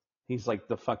 He's like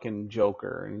the fucking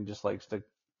Joker, and he just likes to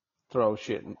throw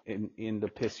shit in to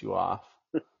piss you off.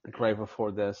 Like right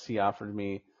before this, he offered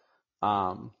me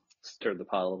Stirred the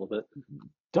pot a little bit.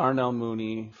 Darnell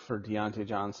Mooney for Deontay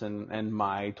Johnson and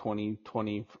my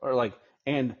 2020 or like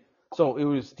and so it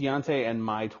was Deontay and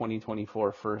my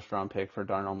 2024 first round pick for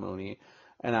Darnell Mooney,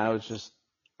 and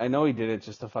I know he did it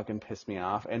just to fucking piss me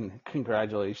off, and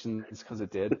congratulations because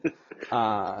it did.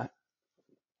 Uh,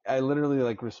 I literally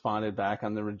like responded back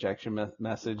on the rejection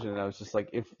message, and I was just like,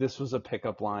 if this was a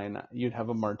pickup line, you'd have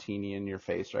a martini in your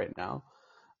face right now.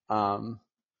 Um,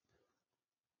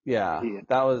 yeah, He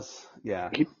that was yeah.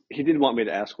 he did want me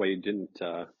to ask why you didn't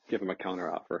give him a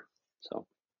counter offer. So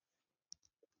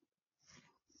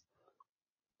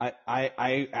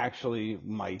I actually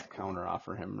might counter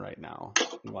offer him right now.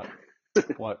 What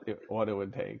it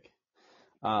would take.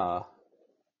 Uh,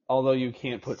 although you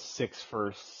can't put 6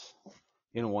 firsts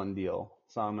in one deal,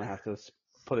 so I'm gonna have to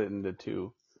put it into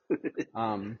 2.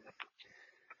 Um,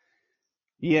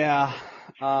 yeah.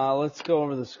 Let's go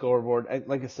over the scoreboard.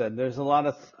 Like I said, there's a lot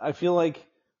of. I feel like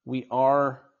we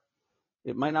are.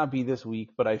 It might not be this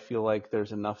week, but I feel like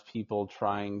there's enough people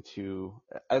trying to.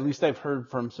 At least I've heard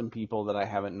from some people that I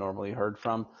haven't normally heard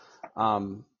from.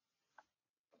 Um,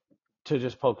 to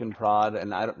just poke and prod.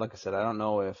 And I don't, like I said, I don't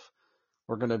know if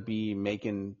we're gonna be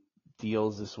making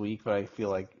deals this week, but I feel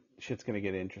like shit's gonna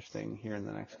get interesting here in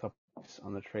the next couple weeks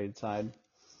on the trade side.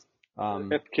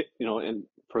 if and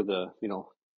for the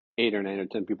 8 or 9 or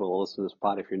 10 people that listen to this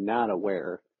pod, if you're not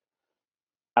aware,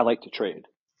 I like to trade.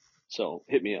 So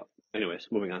hit me up. Anyways,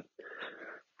 moving on.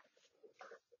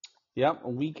 Yep,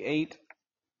 week 8.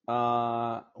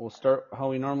 We'll start how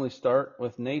we normally start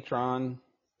with Natron.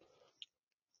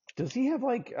 Does he have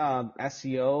like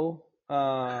SEO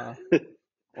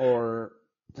or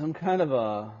some kind of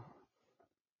a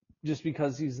just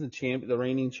because he's the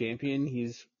reigning champion,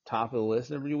 he's top of the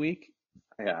list every week?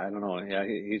 Yeah, I don't know. Yeah,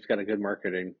 he's got a good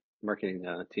marketing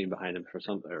team behind him for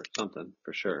something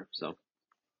for sure. So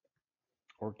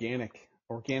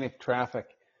Organic traffic.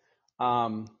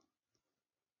 Um,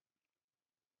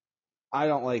 I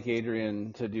don't like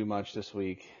Adrian to do much this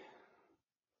week,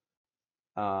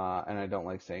 and I don't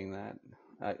like saying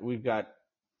that. We've got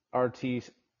RT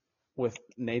with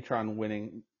Natron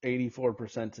winning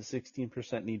 84% to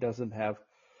 16%, and he doesn't have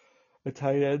a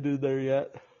tight end in there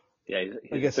yet. yeah, I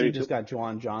he's guess he 32. just got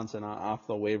Juwan Johnson off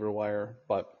the waiver wire,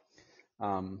 but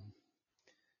Yeah,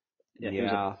 he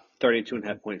was a yeah,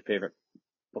 32.5 point favorite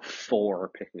before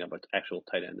picking up an actual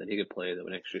tight end that he could play that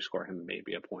would actually score him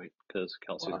maybe a point because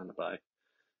Kelsey's on the bye.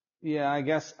 yeah. I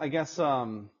guess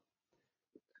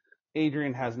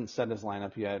Adrian hasn't set his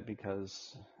lineup yet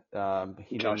because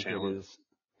Josh Allen.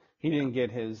 he didn't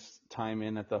get his time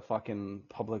in at the fucking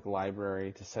public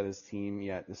library to set his team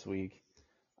yet this week.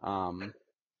 So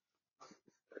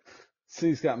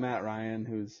he's got Matt Ryan,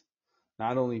 who's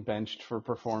not only benched for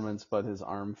performance, but his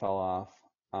arm fell off.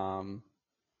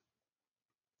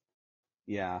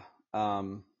 Yeah.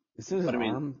 Is it his But I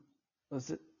mean, arm?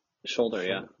 Was it shoulder,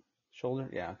 yeah. shoulder?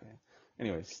 Yeah. Okay.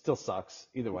 Anyways, still sucks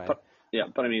either way.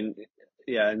 But I mean,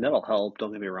 yeah, and that'll help.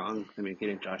 Don't get me wrong. I mean,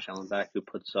 getting Josh Allen back, who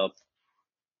puts up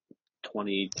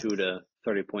 22 to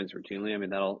 30 points routinely. I mean,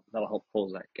 that'll help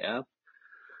close that gap.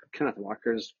 Kenneth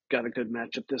Walker's got a good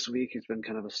matchup this week. He's been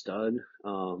kind of a stud.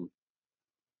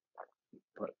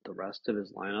 But the rest of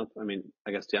his lineup, I mean,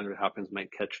 I guess DeAndre Hopkins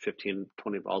might catch 15,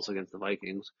 20 balls against the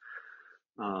Vikings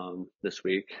this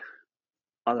week.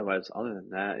 Otherwise, other than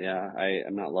that, yeah,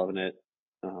 I'm not loving it.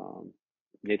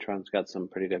 Natron's got some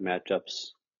pretty good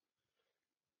matchups.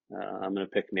 I'm going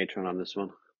to pick Natron on this one.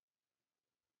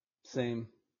 Same.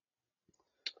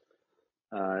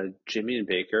 Jimmy and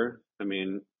Baker, I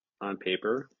mean, on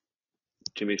paper,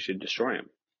 Jimmy should destroy him,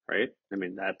 right? I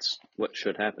mean, that's what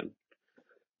should happen.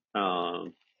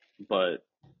 But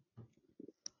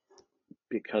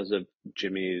because of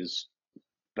Jimmy's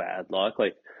bad luck,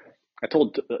 like I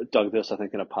told Doug this, I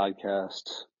think, in a podcast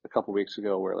a couple weeks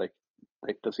ago, where like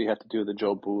does he have to do the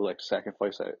Joe Boo like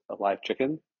sacrifice a live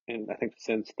chicken? And I think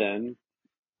since then,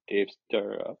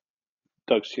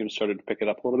 Doug's team started to pick it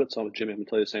up a little bit. So Jimmy, I'm gonna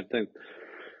tell you the same thing.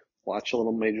 Watch a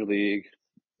little Major League,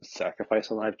 sacrifice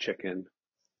a live chicken,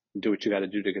 do what you got to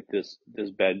do to get this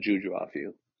bad juju off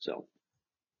you. So,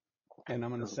 And I'm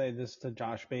going to say this to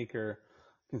Josh Baker: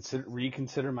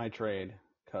 reconsider my trade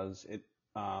because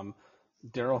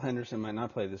Darrell Henderson might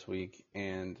not play this week,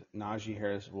 and Najee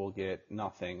Harris will get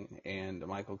nothing, and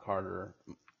Michael Carter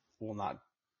will not.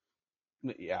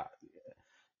 Yeah,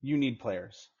 you need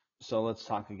players. So let's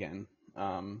talk again.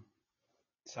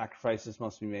 Sacrifices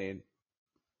must be made.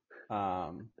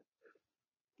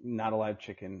 Not a live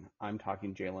chicken. I'm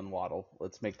talking Jalen Waddle.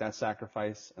 Let's make that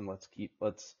sacrifice and let's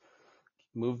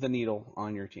Move the needle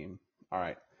on your team. All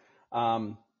right.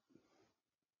 Um,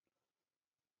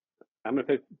 I'm gonna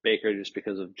pick Baker just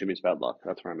because of Jimmy's bad luck.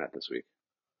 That's where I'm at this week.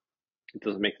 It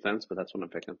doesn't make sense, but that's what I'm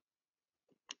picking.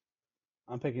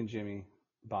 I'm picking Jimmy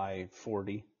by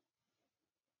 40.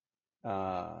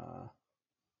 Uh,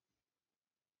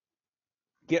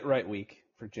 get right week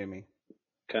for Jimmy.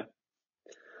 Okay.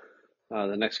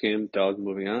 The next game, Doug.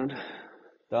 Moving on.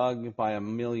 Doug by a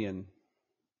million.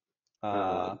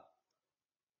 Uh,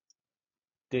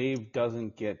 Dave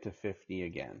doesn't get to 50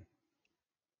 again.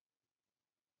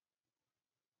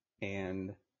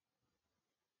 And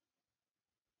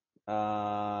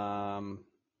I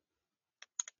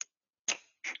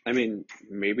mean,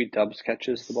 maybe Dubs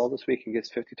catches the ball this week and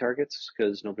gets 50 targets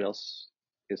because nobody else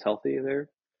is healthy there.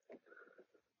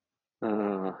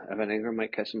 Evan Ingram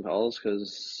might catch some balls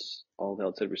because all the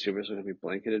outside receivers are going to be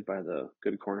blanketed by the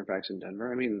good cornerbacks in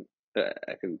Denver. I mean,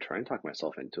 I can try and talk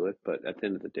myself into it, but at the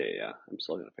end of the day, yeah, I'm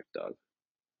still going to pick Doug.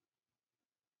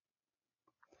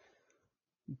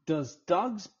 does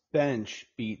Doug's bench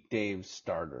beat Dave's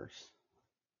starters?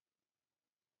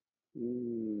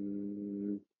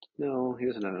 No, he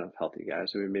doesn't have enough healthy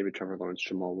guys. I mean, maybe Trevor Lawrence,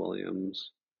 Jamal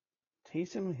Williams.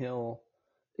 Taysom Hill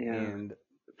Yeah, and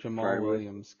Jamal Fryermuth.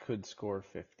 Williams could score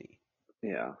 50.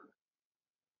 Yeah.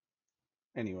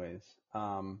 Anyways,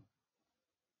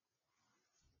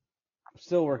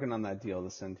 still working on that deal to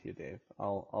send to you, Dave.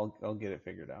 I'll get it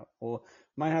figured out. Well,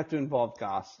 might have to involve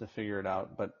Goss to figure it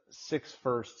out, but 6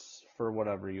 firsts for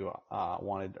whatever you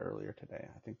wanted earlier today.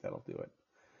 I think that'll do it.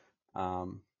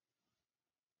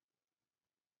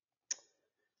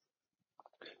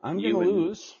 I'm gonna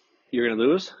lose. You're gonna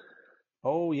lose?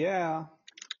 Oh yeah.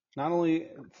 Not only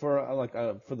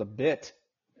for for the bit,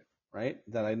 right?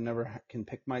 That I never can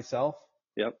pick myself,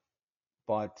 Yep.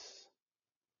 but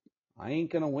I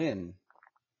ain't gonna win.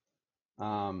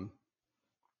 But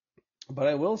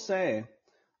I will say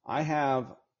I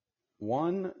have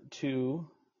 1, 2,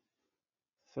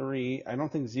 3. I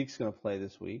don't think Zeke's gonna play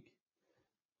this week.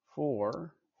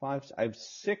 4, 5. I have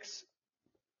 6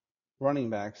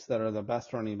 running backs that are the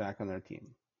best running back on their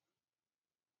team.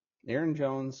 Aaron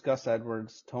Jones, Gus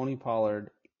Edwards, Tony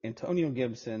Pollard, Antonio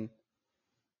Gibson,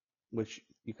 which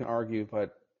you can argue,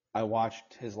 but I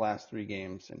watched his last 3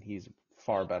 games and he's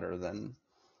far better than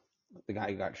the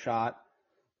guy who got shot.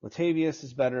 Latavius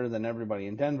is better than everybody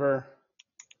in Denver,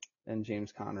 and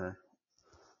James Conner,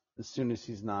 as soon as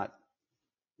he's not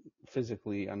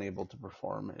physically unable to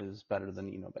perform, is better than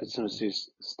Eno Benjamin. As soon as he's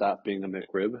stopped being a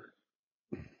McRib.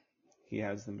 He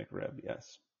has the McRib,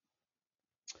 yes.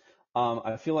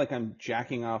 I feel like I'm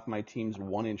jacking off my team's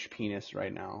 1-inch penis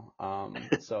right now.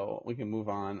 So we can move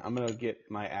on. I'm gonna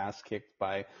get my ass kicked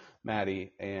by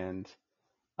Maddie, and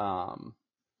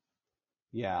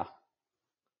yeah,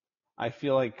 I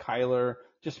feel like Kyler,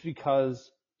 just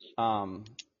because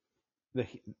the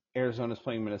Arizona's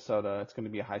playing Minnesota, it's going to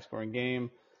be a high-scoring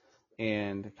game,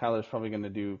 and Kyler's probably going to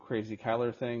do crazy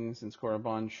Kyler things and score a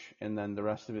bunch, and then the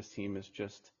rest of his team is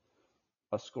just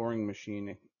a scoring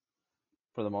machine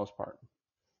for the most part.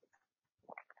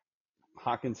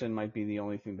 Hawkinson might be the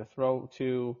only thing to throw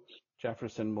to.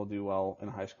 Jefferson will do well in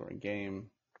a high-scoring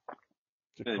game.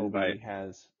 Jacoby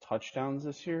has touchdowns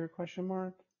this year? Question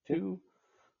mark. 2.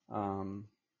 I was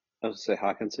going to say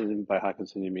Hawkinson. By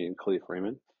Hawkinson, you mean Khalif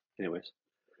Raymond? Anyways.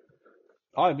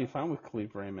 Oh, I'd be fine with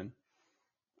Khalif Raymond.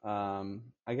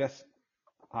 I guess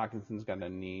Hawkinson's got a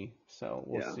knee, so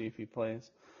we'll see if he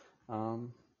plays.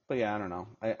 But yeah, I don't know.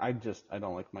 I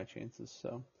don't like my chances,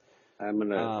 so. I'm going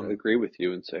to agree with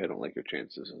you and say I don't like your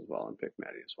chances as well and pick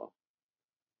Maddie as well.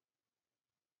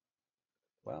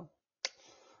 Well,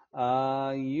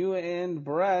 you and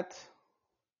Brett,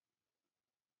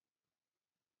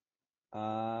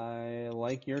 I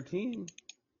like your team.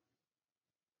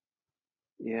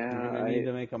 Yeah. You're going to need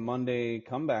to make a Monday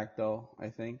comeback, though, I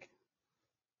think.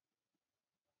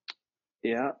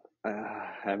 Yeah.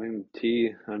 Having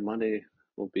T on Monday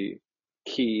will be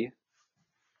key.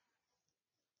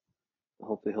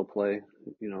 Hopefully he'll play,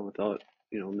 without,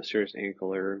 mysterious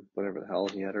ankle or whatever the hell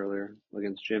he had earlier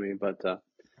against Jimmy. But, I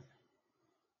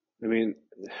mean,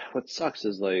 what sucks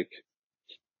is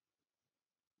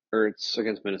Ertz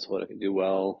against Minnesota can do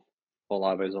well.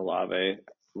 Olave is Olave.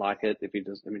 Lockett, if he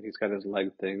does, he's got his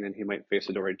leg thing, and he might face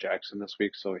Adoree Jackson this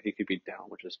week, so he could be down,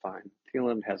 which is fine.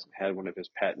 Thielen hasn't had one of his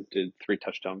patented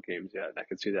 3-touchdown games yet, and I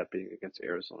could see that being against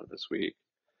Arizona this week.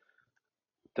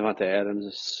 Devontae Adams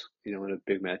is, in a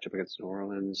big matchup against New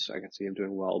Orleans. I can see him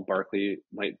doing well. Barkley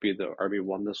might be the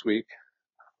RB1 this week.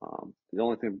 The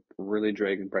only thing really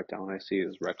dragging Brett down I see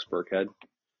is Rex Burkhead.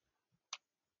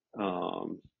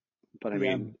 But I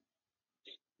mean,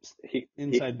 he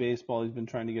inside baseball. He's been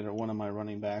trying to get one of my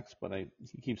running backs, but he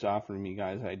keeps offering me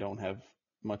guys I don't have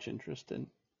much interest in.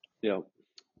 you know,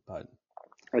 But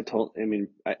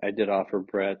I did offer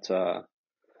Brett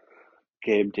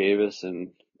Gabe Davis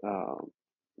and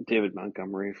David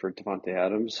Montgomery for Devontae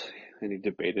Adams, and he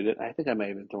debated it. I think I might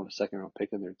even throw a second round pick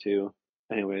in there too.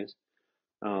 Anyways,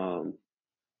 you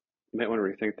might want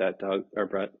to rethink that, Doug or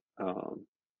Brett.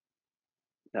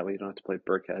 That way you don't have to play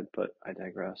Burkhead, but I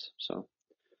digress. So,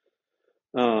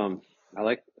 I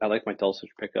like my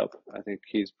Dulcich pickup. I think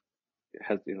he's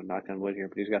has knock on wood here,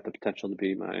 but he's got the potential to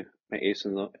be my ace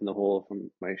in the hole from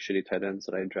my shitty tight ends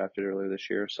that I drafted earlier this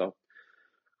year. So,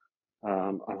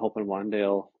 I'm hoping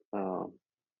Wandale,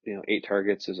 8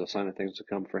 targets is a sign of things to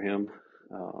come for him.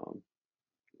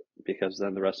 Because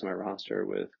then the rest of my roster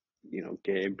with,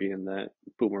 Gabe being that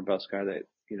boomer bust guy that,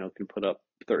 can put up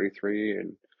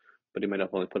 33 but he might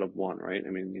have only put up one, right?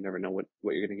 I mean, you never know what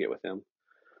you're going to get with him.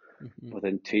 But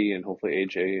then T and hopefully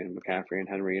AJ and McCaffrey and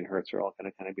Henry and Hurts are all going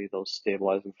to kind of be those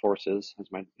stabilizing forces. As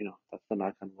that's the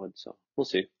knock on wood. So we'll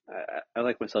see. I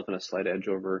like myself in a slight edge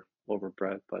over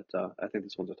Brett, but I think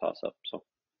this one's a toss up. So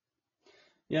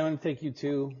yeah, I'm gonna take you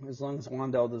too. As long as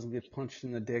Wandell doesn't get punched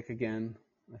in the dick again,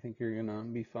 I think you're gonna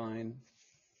be fine.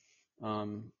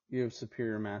 You have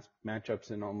superior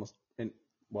matchups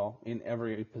in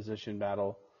every position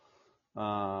battle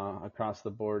across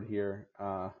the board here.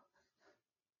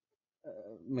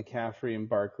 McCaffrey and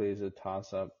Barkley is a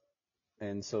toss-up,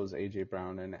 and so is AJ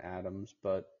Brown and Adams.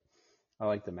 But I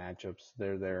like the matchups;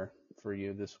 they're there for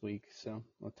you this week, so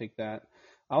I'll take that.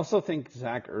 I also think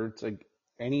Zach Ertz, like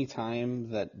any time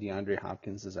that DeAndre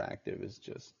Hopkins is active, is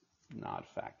just not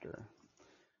a factor.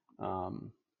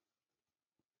 The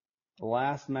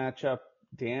last matchup,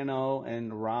 Dano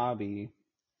and Robbie.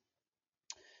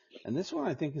 And this one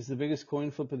I think is the biggest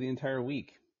coin flip of the entire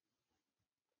week.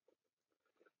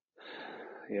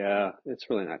 yeah, it's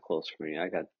really not close for me. I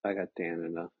got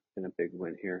Dan in a big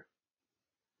win here.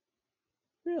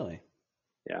 Really?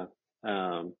 Yeah.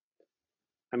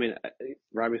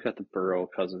 Robbie's got the Burrow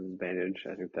Cousins advantage.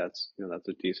 I think that's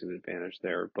a decent advantage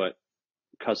there. But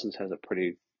Cousins has a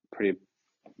pretty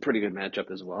good matchup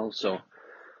as well. So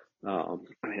I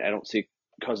don't see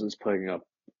Cousins putting up.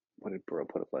 What did Burrow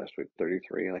put up last week?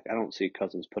 33. Like I don't see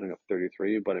Cousins putting up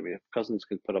 33. But I mean, if Cousins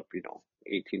can put up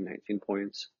 18, 19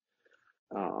 points,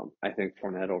 I think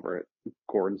Fournette over it.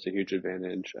 Gordon's a huge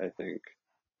advantage. I think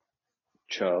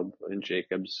Chubb and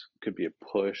Jacobs could be a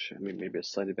push. I mean, maybe a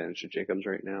slight advantage to Jacobs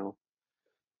right now.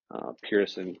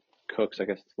 Pierce and Cooks, I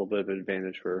guess it's a little bit of an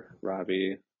advantage for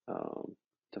Robbie.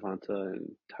 Devonta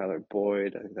and Tyler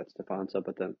Boyd, I think that's Devonta,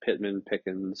 but then Pittman,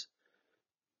 Pickens,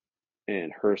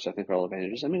 and Hurst, I think are all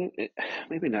advantages. I mean,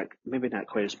 maybe not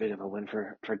quite as big of a win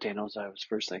for Daniel as I was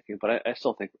first thinking, but I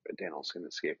still think Daniel's going to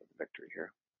escape with the victory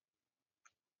here.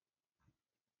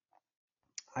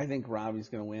 I think Robbie's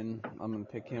going to win. I'm going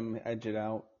to pick him, edge it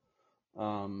out.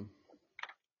 I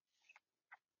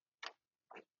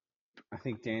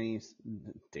think I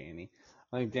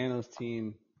think Dano's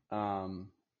team,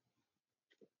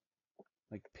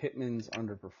 like Pittman's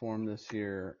underperformed this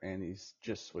year, and he's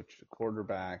just switched to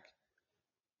quarterback.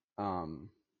 I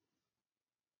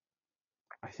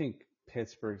think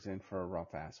Pittsburgh's in for a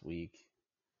rough ass week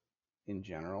in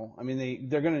general. I mean,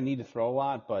 they're going to need to throw a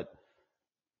lot, but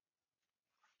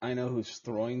I know who's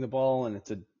throwing the ball, and it's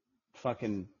a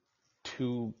fucking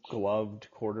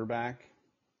 2-gloved quarterback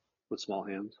With small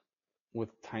hands. with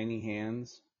tiny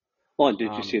hands. Well, and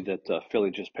did you see that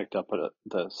Philly just picked up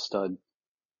the stud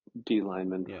D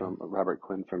lineman from Robert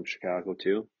Quinn from Chicago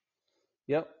too?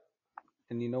 Yep.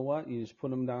 And you know what? You just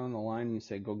put him down on the line and you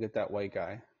say, "Go get that white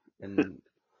guy," and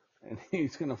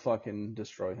he's gonna fucking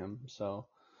destroy him. So,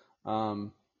 I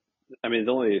mean,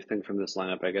 the only thing from this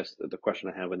lineup, I guess, the question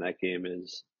I have in that game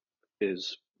is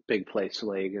big play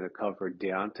Slay going to cover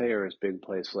Deontay, or is big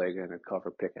play Slay going to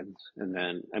cover Pickens? And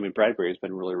then, I mean, Bradbury has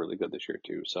been really, really good this year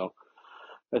too. So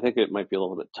I think it might be a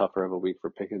little bit tougher of a week for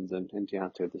Pickens and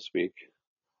Deontay this week.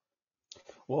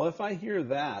 well, if I hear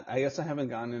that, I guess I haven't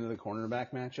gotten into the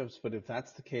cornerback matchups, but if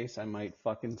that's the case, I might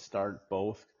fucking start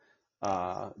both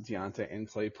Deontay and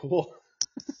Claypool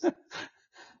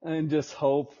and just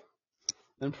hope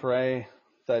and pray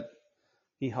that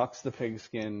he hucks the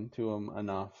pigskin to him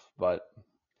enough. But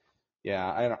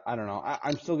yeah, I don't know.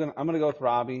 I'm gonna go with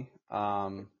Robbie.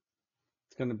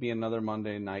 It's gonna be another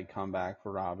Monday night comeback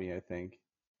for Robbie, I think.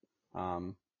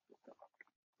 And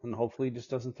hopefully he just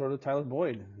doesn't throw to Tyler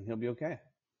Boyd and he'll be okay.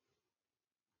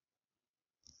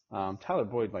 Tyler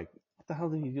Boyd, like, what the hell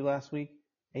did he do last week?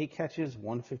 8 catches,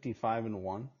 155 and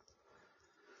 1.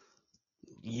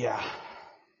 Yeah.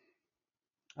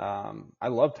 I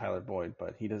love Tyler Boyd,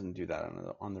 but he doesn't do that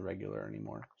on the regular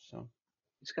anymore. So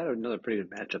He's got another pretty good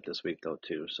matchup this week though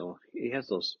too. So he has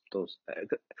those.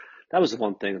 That was the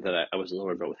one thing that I was a little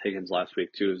worried about with Higgins last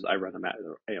week too. Is I read him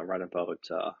read about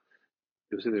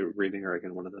it was either reading or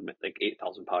again one of the like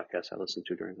 8,000 podcasts I listened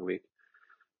to during the week.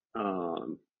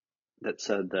 Um, that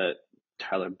said that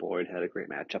Tyler Boyd had a great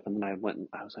matchup, and then I went and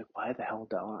I was like, why the hell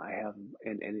don't I have him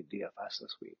in any DFS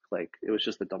this week? Like it was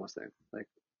just the dumbest thing. Like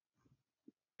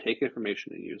take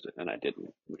information and use it, and I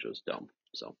didn't, which was dumb.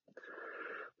 So,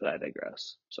 but I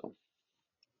digress. So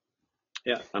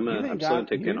yeah, I'm still gonna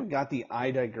take you Daniel. even got the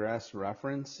I digress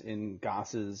reference in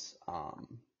Goss's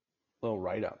little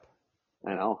write up.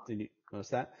 I know. Did you notice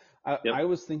that? Yep. I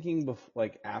was thinking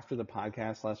like after the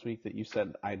podcast last week that you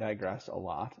said I digress a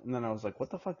lot, and then I was like,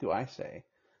 what the fuck do I say?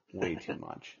 Way too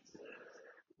much.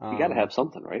 You got to Um, have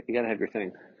something, right? You got to have your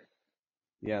thing.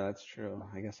 yeah, that's true.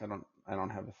 I guess I don't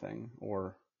have a thing,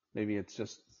 or maybe it's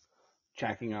just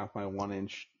jacking off my 1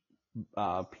 inch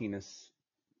penis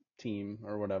team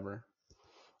or whatever.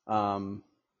 Um,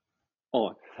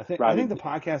 Oh, I think Robbie. the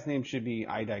podcast name should be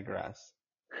I digress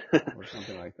or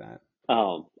something like that.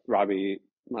 Robbie,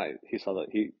 he saw that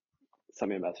he sent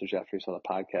me a message after he saw the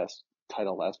podcast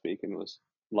title last week and was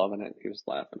loving it. He was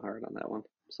laughing hard on that one.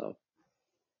 So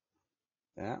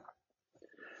Yeah,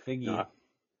 no, Figgy.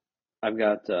 I've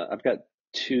got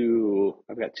two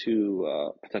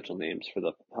potential names for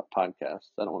the podcast.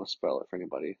 I don't want to spoil it for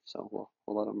anybody, so we'll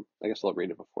let them. I guess they'll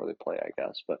read it before they play, I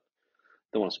guess, but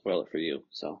don't want to spoil it for you.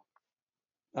 So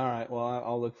All right, well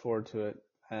I'll look forward to it.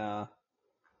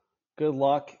 Good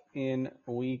luck in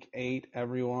week 8,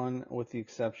 everyone, with the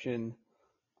exception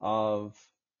of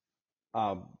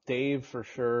Dave for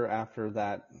sure after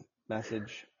that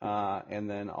message, and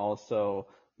then also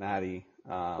Maddie.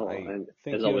 I and as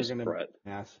think you are always, going to Brett.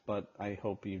 pass, but I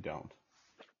hope you don't.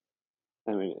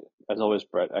 I mean, as always,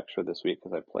 Brett extra this week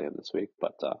because I play him this week.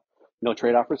 But no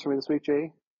trade offers for me this week,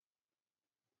 Jay.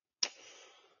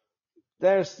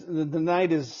 There's the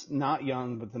night is not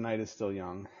young, but the night is still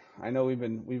young. I know we've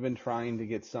been trying to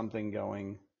get something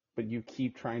going, but you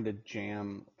keep trying to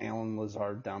jam Alan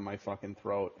Lazard down my fucking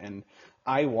throat, and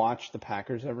I watch the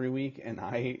Packers every week, and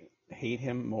I hate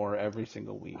him more every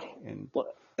single week. And Well,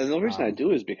 and the only reason I um,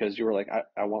 do is because you were like,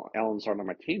 I want Alan starting on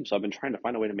my team, so I've been trying to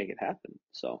find a way to make it happen.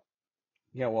 So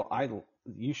yeah, well,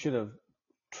 you should have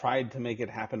tried to make it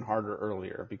happen harder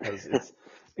earlier because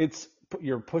it's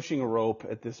you're pushing a rope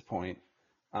at this point.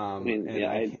 I mean, And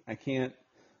yeah,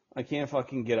 I can't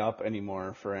fucking get up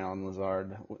anymore for Alan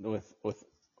Lazard with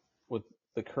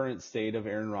the current state of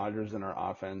Aaron Rodgers in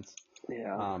our offense.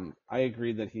 yeah. I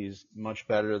agree that he's much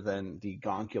better than the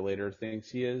Gonkulator thinks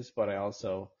he is, but I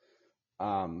also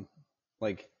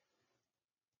like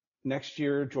next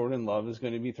year Jordan Love is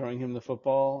going to be throwing him the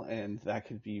football, and that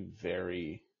could be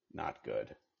very not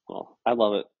good. Well, I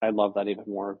love it. I love that even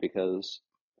more because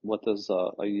what does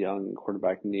a young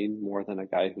quarterback need more than a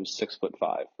guy who's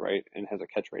 6'5", right, and has a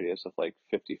catch radius of like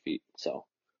 50 feet? So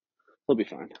he'll be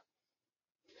fine.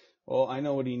 Well, I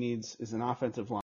know what he needs is an offensive line